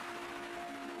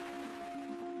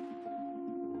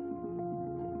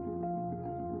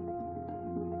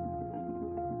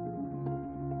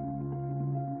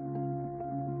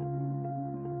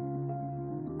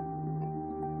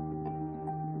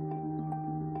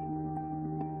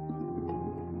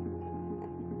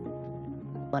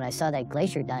 When I saw that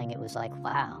glacier dying, it was like,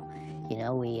 wow, you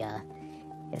know,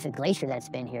 if a glacier that's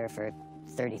been here for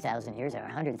 30,000 years or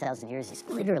 100,000 years is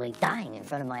literally dying in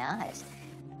front of my eyes,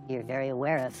 you're very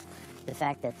aware of the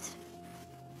fact that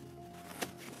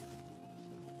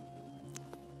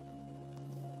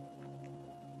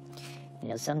you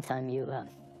know, sometime you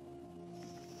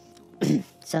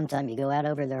go out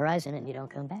over the horizon and you don't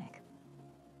come back.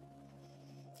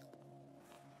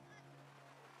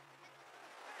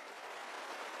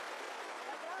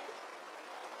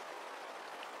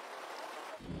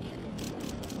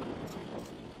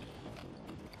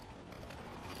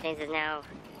 James is now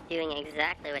doing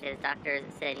exactly what his doctors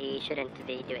said he shouldn't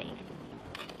be doing.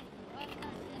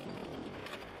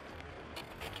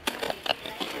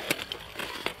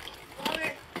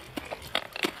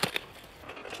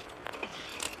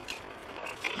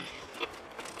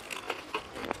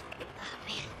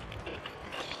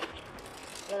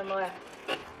 A little more.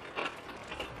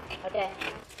 Okay.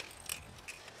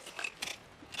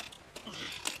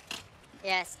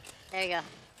 Yes, there you go.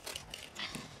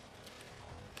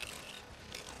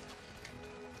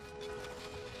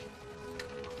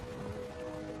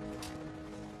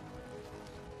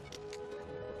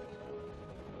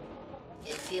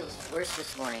 It feels worse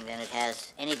this morning than it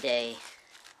has any day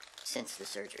since the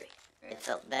surgery. It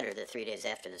felt better the 3 days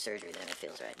after the surgery than it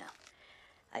feels right now.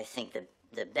 I think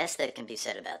the best that can be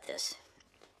said about this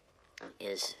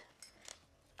is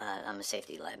I'm a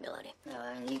safety liability.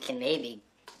 You can maybe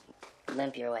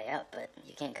limp your way up, but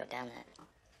you can't go down that.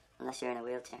 Unless you're in a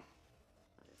wheelchair.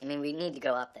 I mean, we need to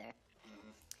go up there.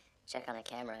 check on the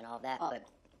camera and all that,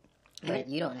 but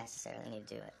you don't necessarily need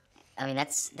to do it. I mean,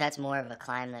 that's more of a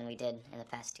climb than we did in the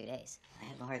past 2 days. I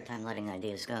have a hard time letting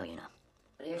ideas go, you know.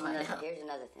 But here's another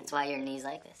thing. That's why your knee's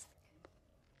like this.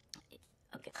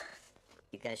 Okay.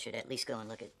 You guys should at least go and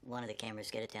look at one of the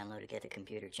cameras, get it downloaded, get the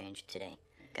computer changed today.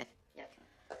 Okay? Yep.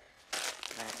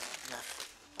 That's enough.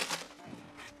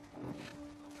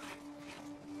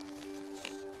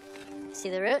 See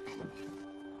the route?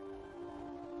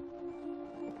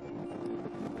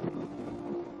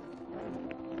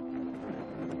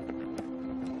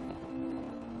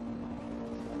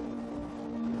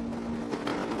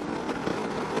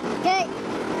 Okay,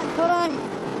 hold on.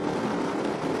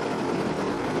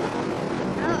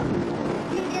 Oh,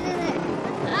 you get in there.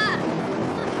 Ah!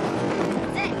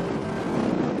 That's it.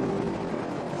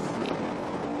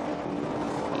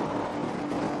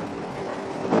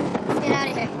 Let's get out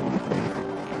of here.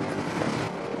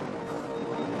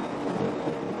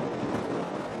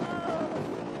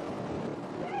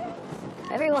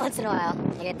 Every once in a while,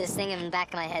 I get this thing in the back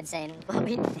of my head saying, "What were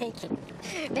you thinking?"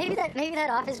 Maybe that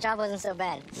office job wasn't so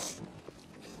bad.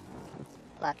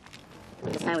 Look,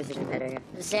 The sandwich is better here.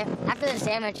 after the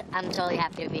sandwich, I'm totally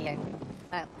happy to be here.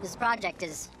 This project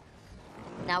is,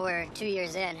 now we're 2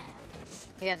 years in.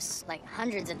 We have like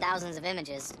hundreds of thousands of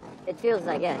images. It feels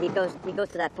like, yeah, he goes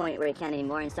to that point where he can't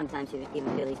anymore, and sometimes you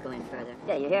even feel he's going further.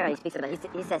 Yeah, you hear how he speaks about it.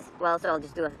 He says, well, so I'll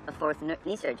just do a fourth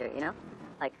knee surgery, you know?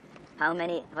 Like, however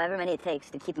many it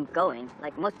takes to keep him going.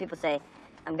 Like, most people say,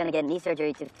 I'm gonna get knee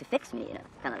surgery to fix me, you know,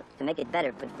 kind of to make it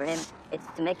better. But for him, it's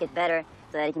to make it better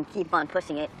so that he can keep on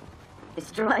pushing it,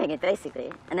 destroying it,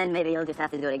 basically. And then maybe he'll just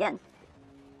have to do it again.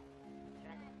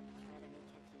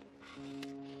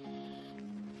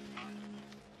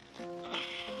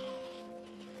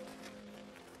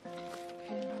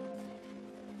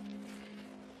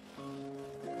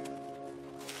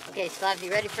 Okay, Slav,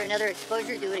 you ready for another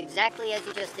exposure? Do it exactly as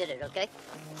you just did it, okay?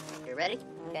 You ready?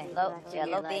 Okay,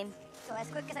 low beam. So as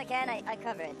quick as I can, I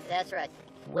cover it. That's right.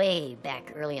 Way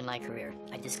back early in my career,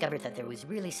 I discovered that there was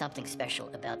really something special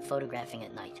about photographing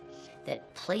at night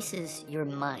that places your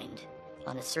mind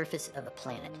on the surface of a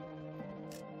planet.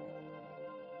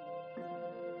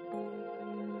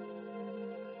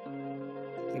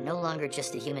 You're no longer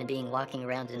just a human being walking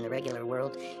around in the regular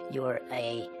world. You're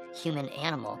a human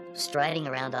animal striding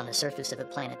around on the surface of a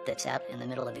planet that's out in the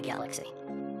middle of a galaxy.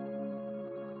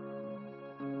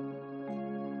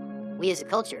 We as a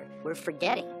culture, we're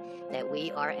forgetting that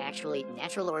we are actually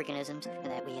natural organisms and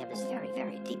that we have this very,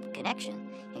 very deep connection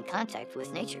and contact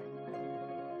with nature.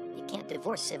 You can't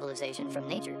divorce civilization from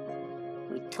nature.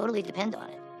 We totally depend on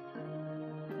it.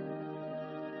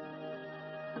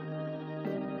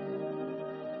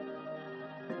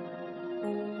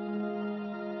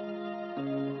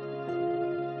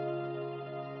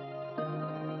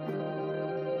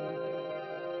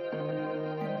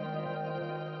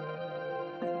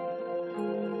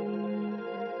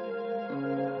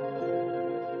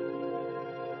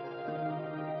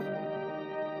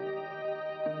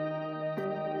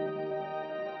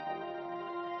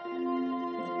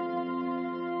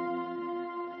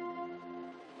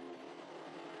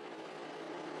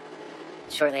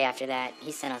 Shortly after that,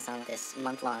 he sent us on this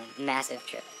month-long massive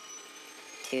trip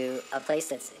to a place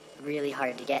that's really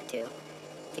hard to get to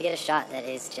get a shot that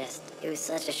is just, it was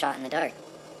such a shot in the dark.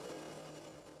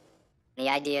 The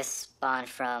idea spawned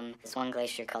from this one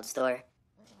glacier called Stor.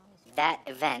 That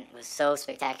event was so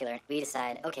spectacular, we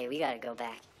decided, okay, we gotta go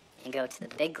back and go to the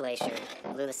big glacier,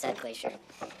 Ilulissat Glacier,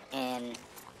 and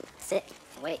sit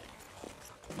and wait.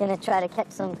 Gonna try to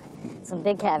catch some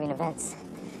big calving events.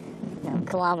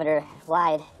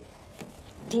 Kilometer-wide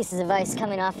pieces of ice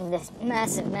coming off of this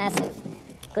massive, massive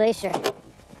glacier.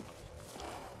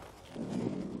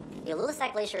 The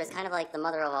Ilulissat Glacier is kind of like the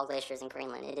mother of all glaciers in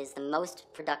Greenland. It is the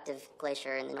most productive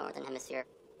glacier in the northern hemisphere.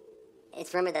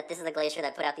 It's rumored that this is the glacier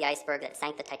that put out the iceberg that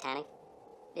sank the Titanic.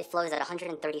 It flows at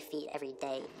 130 feet every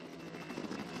day.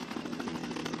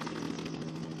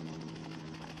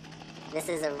 This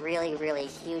is a really, really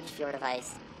huge fjord of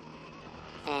ice,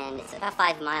 and it's about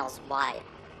 5 miles wide.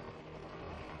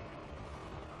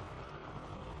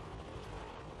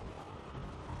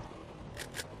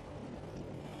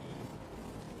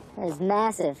 It's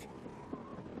massive.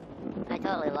 I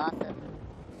totally lost him.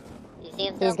 You see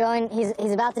him He's still? going,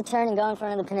 he's about to turn and go in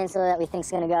front of the peninsula that we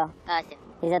think's gonna go. Gotcha.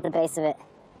 He's at the base of it.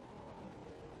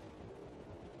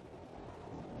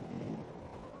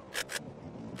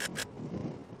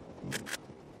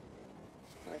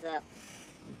 What's up?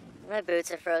 My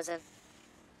boots are frozen.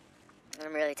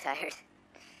 I'm really tired.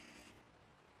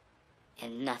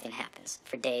 And nothing happens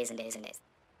for days and days and days.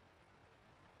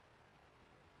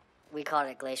 We called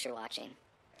it glacier watching.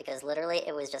 Because literally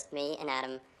it was just me and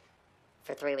Adam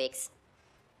for 3 weeks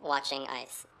watching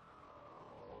ice.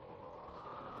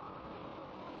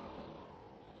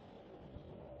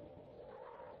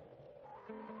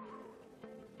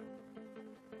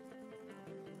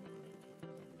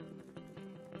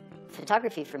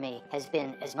 Photography for me has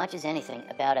been, as much as anything,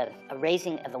 about a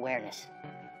raising of awareness.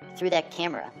 Through that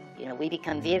camera, we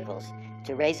become vehicles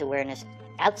to raise awareness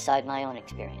outside my own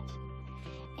experience.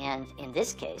 And in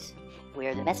this case, we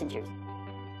are the messengers.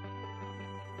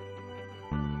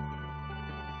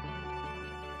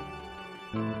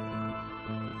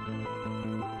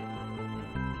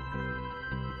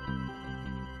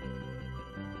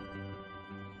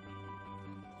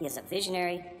 He is a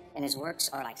visionary, and his works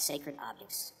are like sacred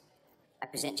objects. I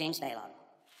present James Balog.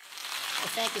 Well,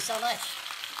 thank you so much.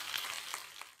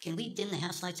 Can we dim the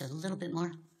house lights a little bit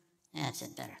more? That's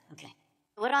it, better. Okay.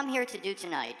 What I'm here to do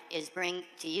tonight is bring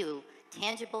to you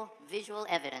tangible visual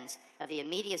evidence of the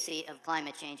immediacy of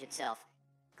climate change itself.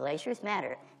 Glaciers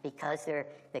matter because they're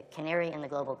the canary in the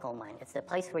global coal mine. It's the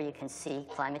place where you can see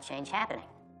climate change happening.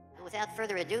 Without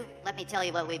further ado, let me tell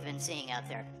you what we've been seeing out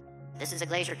there. This is a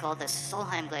glacier called the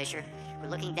Solheim Glacier. We're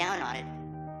looking down on it.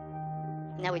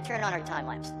 Now we turn on our time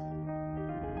lapse.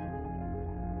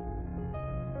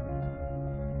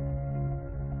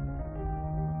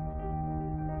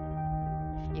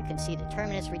 You can see the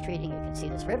terminus retreating, you can see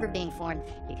this river being formed,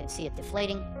 you can see it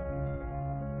deflating.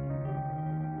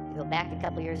 You go back a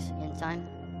couple years in time,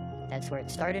 that's where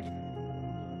it started.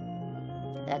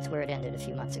 That's where it ended a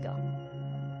few months ago.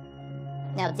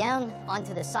 Now down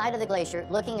onto the side of the glacier,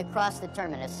 looking across the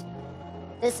terminus,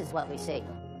 this is what we see.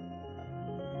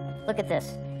 Look at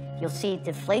this. You'll see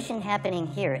deflation happening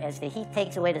here as the heat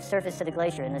takes away the surface of the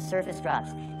glacier and the surface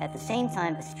drops. At the same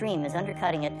time, a stream is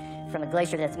undercutting it from a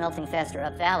glacier that's melting faster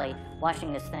up valley,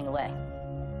 washing this thing away.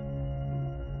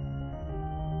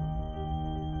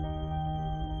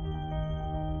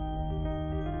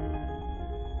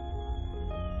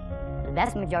 The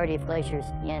vast majority of glaciers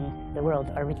in the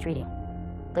world are retreating.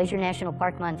 Glacier National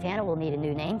Park Montana will need a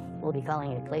new name. We'll be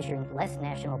calling it Glacier-less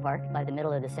National Park by the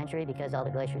middle of the century because all the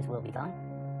glaciers will be gone.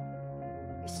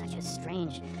 There's such a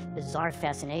strange, bizarre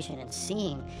fascination in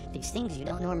seeing these things you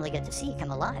don't normally get to see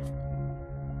come alive.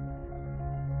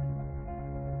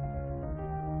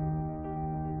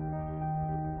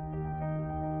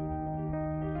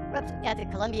 We're up at the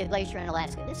Columbia Glacier in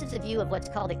Alaska. This is a view of what's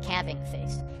called a calving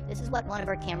face. This is what one of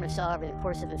our cameras saw over the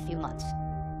course of a few months.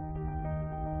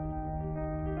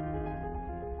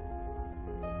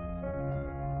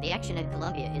 The action at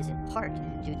Columbia is in part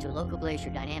due to local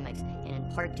glacier dynamics and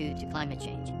in part due to climate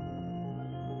change.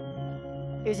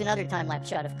 Here's another time-lapse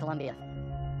shot of Columbia.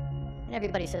 And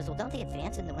everybody says, well, don't they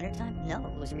advance in the wintertime? No,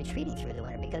 it was retreating through the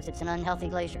winter because it's an unhealthy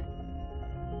glacier.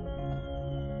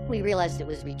 We realized it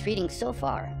was retreating so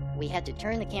far, we had to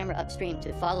turn the camera upstream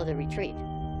to follow the retreat.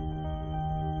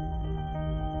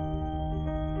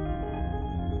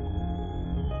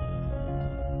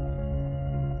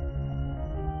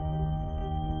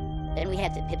 Then we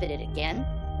had to pivot it again.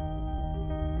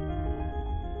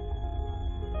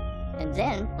 And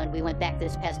then, when we went back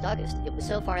this past August, it was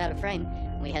so far out of frame,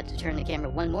 we had to turn the camera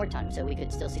one more time so we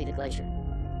could still see the glacier.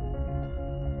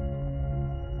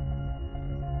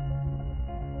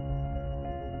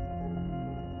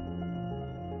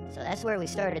 So that's where we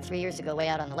started 3 years ago, way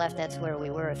out on the left. That's where we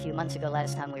were a few months ago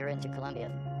last time we were into Columbia.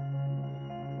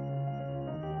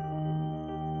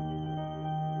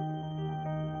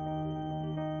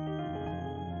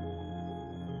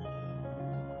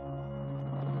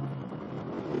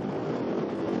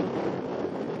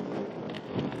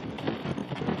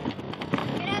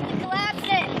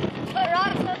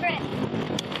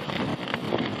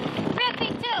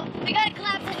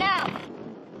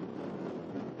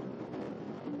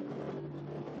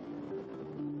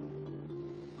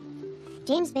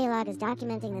 James Balog is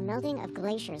documenting the melting of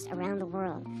glaciers around the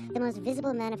world, the most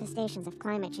visible manifestations of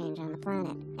climate change on the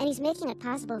planet. And he's making it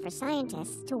possible for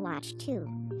scientists to watch, too.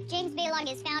 James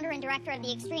Balog is founder and director of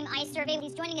the Extreme Ice Survey.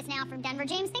 He's joining us now from Denver.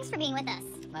 James, thanks for being with us.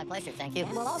 My pleasure, thank you.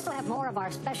 And we'll also have more of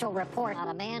our special report on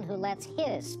a man who lets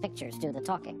his pictures do the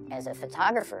talking. As a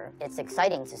photographer, it's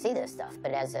exciting to see this stuff,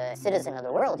 but as a citizen of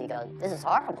the world, you go, this is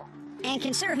horrible. And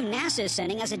consider who NASA is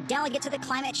sending as a delegate to the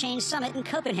Climate Change Summit in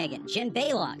Copenhagen. Jim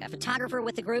Balog, a photographer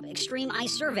with the group Extreme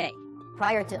Ice Survey.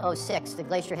 Prior to 2006, the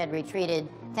glacier had retreated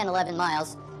 10, 11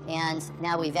 miles, and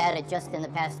now we've added, just in the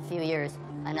past few years,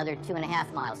 another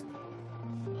 2.5 miles.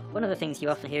 One of the things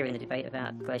you often hear in the debate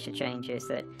about glacier change is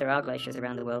that there are glaciers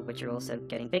around the world which are also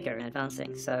getting bigger and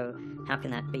advancing. So how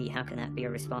can that be? How can that be a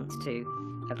response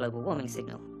to a global warming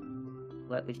signal?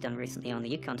 work we've done recently on the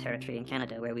Yukon Territory in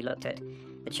Canada, where we looked at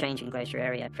the change in glacier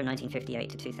area from 1958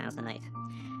 to 2008.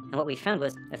 And what we found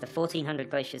was, of the 1,400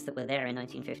 glaciers that were there in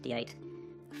 1958,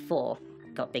 4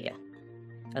 got bigger.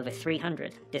 Over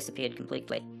 300 disappeared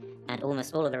completely, and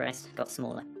almost all of the rest got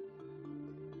smaller.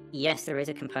 Yes, there is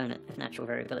a component of natural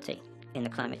variability in the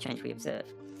climate change we observe,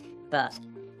 but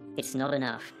it's not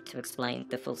enough to explain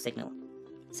the full signal.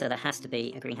 So there has to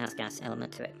be a greenhouse gas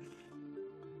element to it.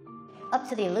 Up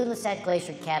to the Ilulissat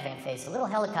Glacier calving face, a little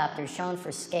helicopter is shown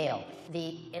for scale.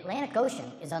 The Atlantic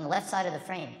Ocean is on the left side of the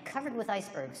frame, covered with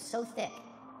icebergs so thick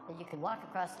that you could walk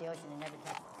across the ocean and never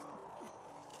touch them.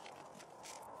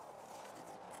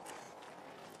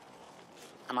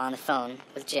 I'm on the phone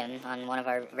with Jim on one of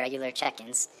our regular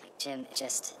check-ins. Jim,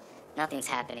 nothing's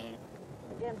happening.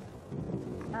 Jim,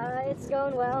 it's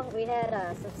going well. We had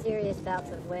some serious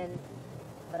bouts of wind,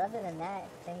 but other than that,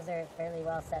 things are fairly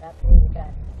well set up here. We've got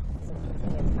some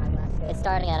continuous time lapse going. It's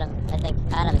starting, Adam. I think.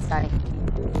 Adam, it's starting.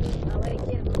 Oh, wait,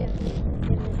 Jim, this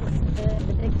is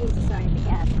the big piece is starting to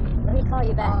gas. Let me call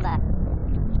you back. All that.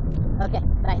 Okay,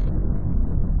 bye.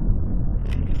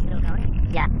 Still going?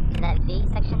 Yeah. That V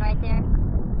section right there.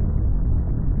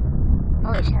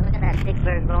 Holy shit, look at that big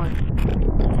bird going.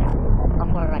 Up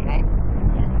forward right, right?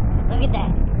 Yeah. Look at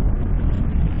that.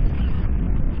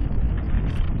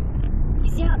 You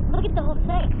see how, look at the whole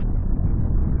thing.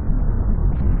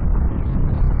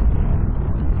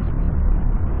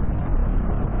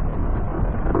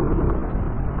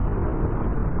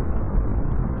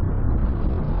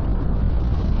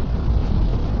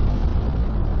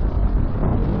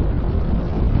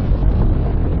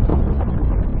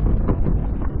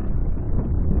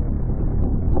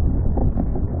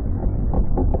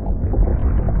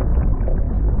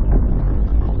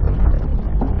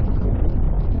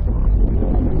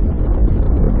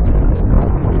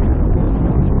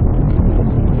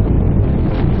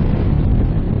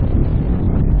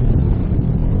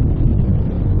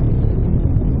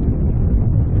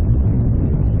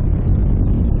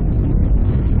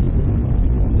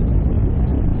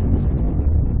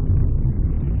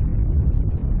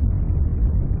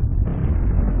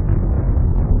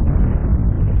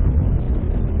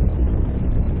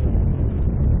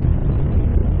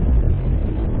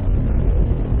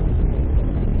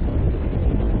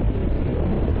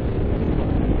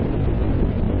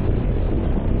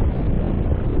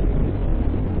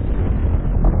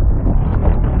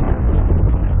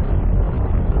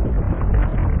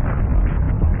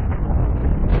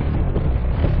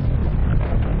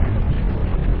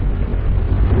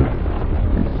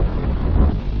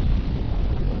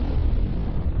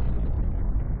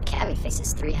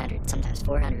 Is 300, sometimes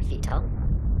 400 feet tall.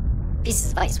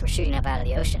 Pieces of ice were shooting up out of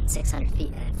the ocean 600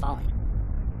 feet and then falling.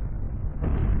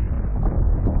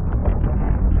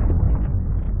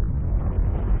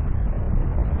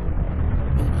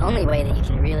 The only way that you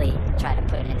can really try to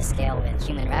put it into scale with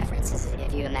human reference is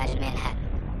if you imagine Manhattan.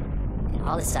 And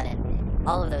all of a sudden,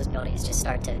 all of those buildings just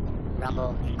start to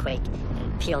rumble and quake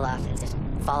and peel off and just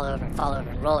fall over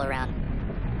and roll around.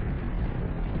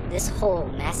 This whole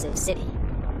massive city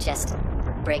just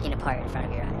breaking apart in front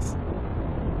of your eyes.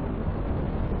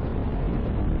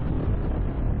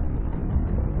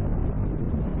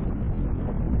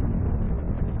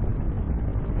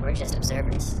 We're just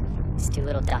observers, these two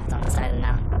little dots on the side of the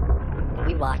mountain. And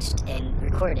we watched and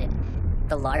recorded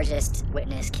the largest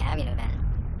witness calving event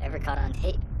ever caught on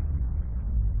tape.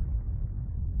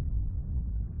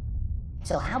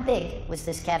 So how big was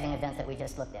this calving event that we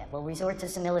just looked at? We'll resort to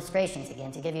some illustrations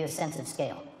again to give you a sense of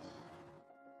scale.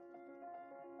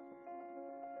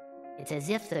 It's as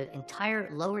if the entire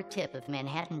lower tip of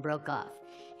Manhattan broke off,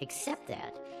 except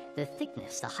that the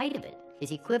thickness, the height of it,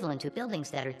 is equivalent to buildings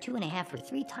that are 2.5 or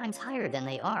 3 times higher than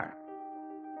they are.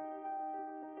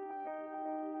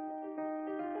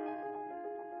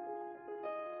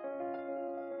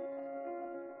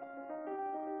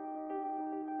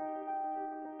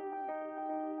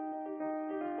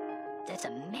 That's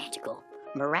a magical,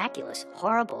 miraculous,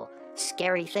 horrible,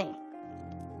 scary thing.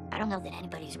 I don't know that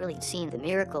anybody's really seen the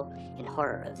miracle and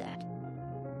horror of that.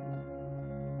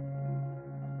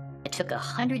 It took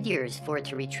 100 years for it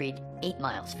to retreat 8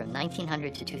 miles from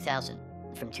 1900 to 2000.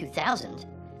 From 2000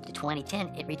 to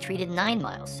 2010, it retreated 9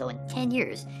 miles. So in 10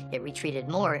 years, it retreated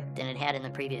more than it had in the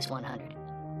previous 100.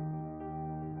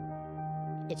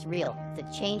 It's real. The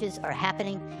changes are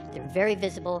happening. They're very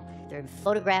visible. They're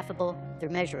photographable. They're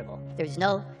measurable. There's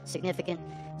no significant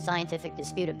scientific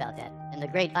dispute about that. And the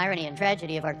great irony and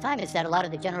tragedy of our time is that a lot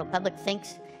of the general public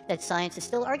thinks that science is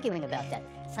still arguing about that.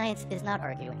 Science is not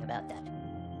arguing about that.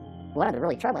 One of the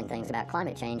really troubling things about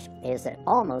climate change is that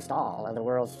almost all of the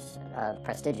world's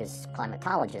prestigious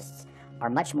climatologists are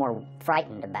much more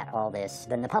frightened about all this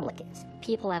than the public is.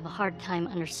 People have a hard time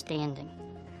understanding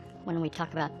when we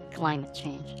talk about climate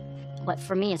change. What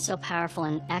for me is so powerful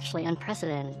and actually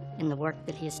unprecedented in the work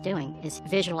that he is doing is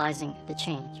visualizing the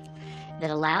change that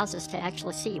allows us to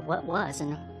actually see what was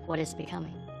and what is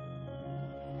becoming.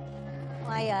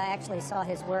 I actually saw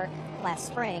his work last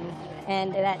spring,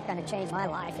 and that kind of changed my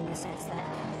life in the sense that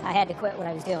I had to quit what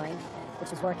I was doing, which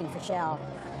was working for Shell,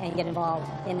 and get involved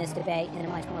in this debate in a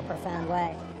much more profound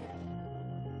way.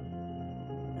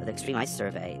 The Extreme Ice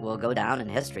Survey will go down in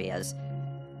history as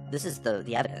this is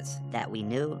the evidence that we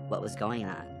knew what was going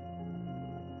on.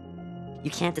 You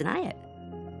can't deny it.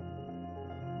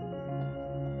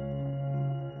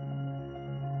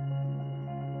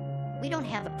 We don't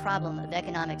have a problem of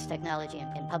economics, technology,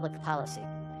 and public policy.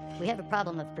 We have a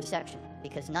problem of perception,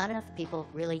 because not enough people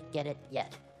really get it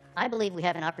yet. I believe we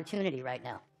have an opportunity right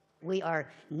now. We are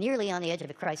nearly on the edge of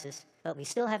a crisis, but we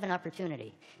still have an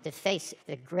opportunity to face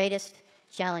the greatest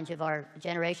challenge of our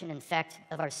generation, in fact,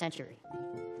 of our century.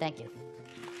 Thank you.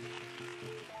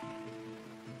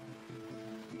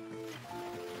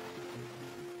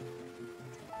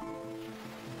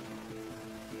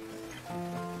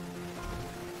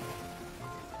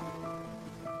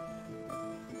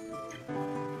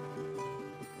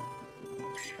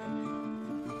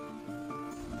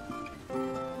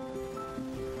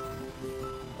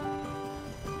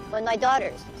 When my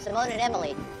daughters, Simone and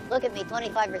Emily, look at me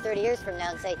 25 or 30 years from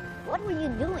now and say, what were you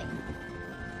doing?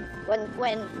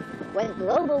 When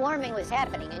global warming was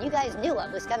happening and you guys knew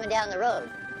what was coming down the road,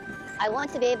 I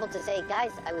want to be able to say,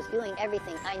 guys, I was doing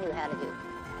everything I knew how to do.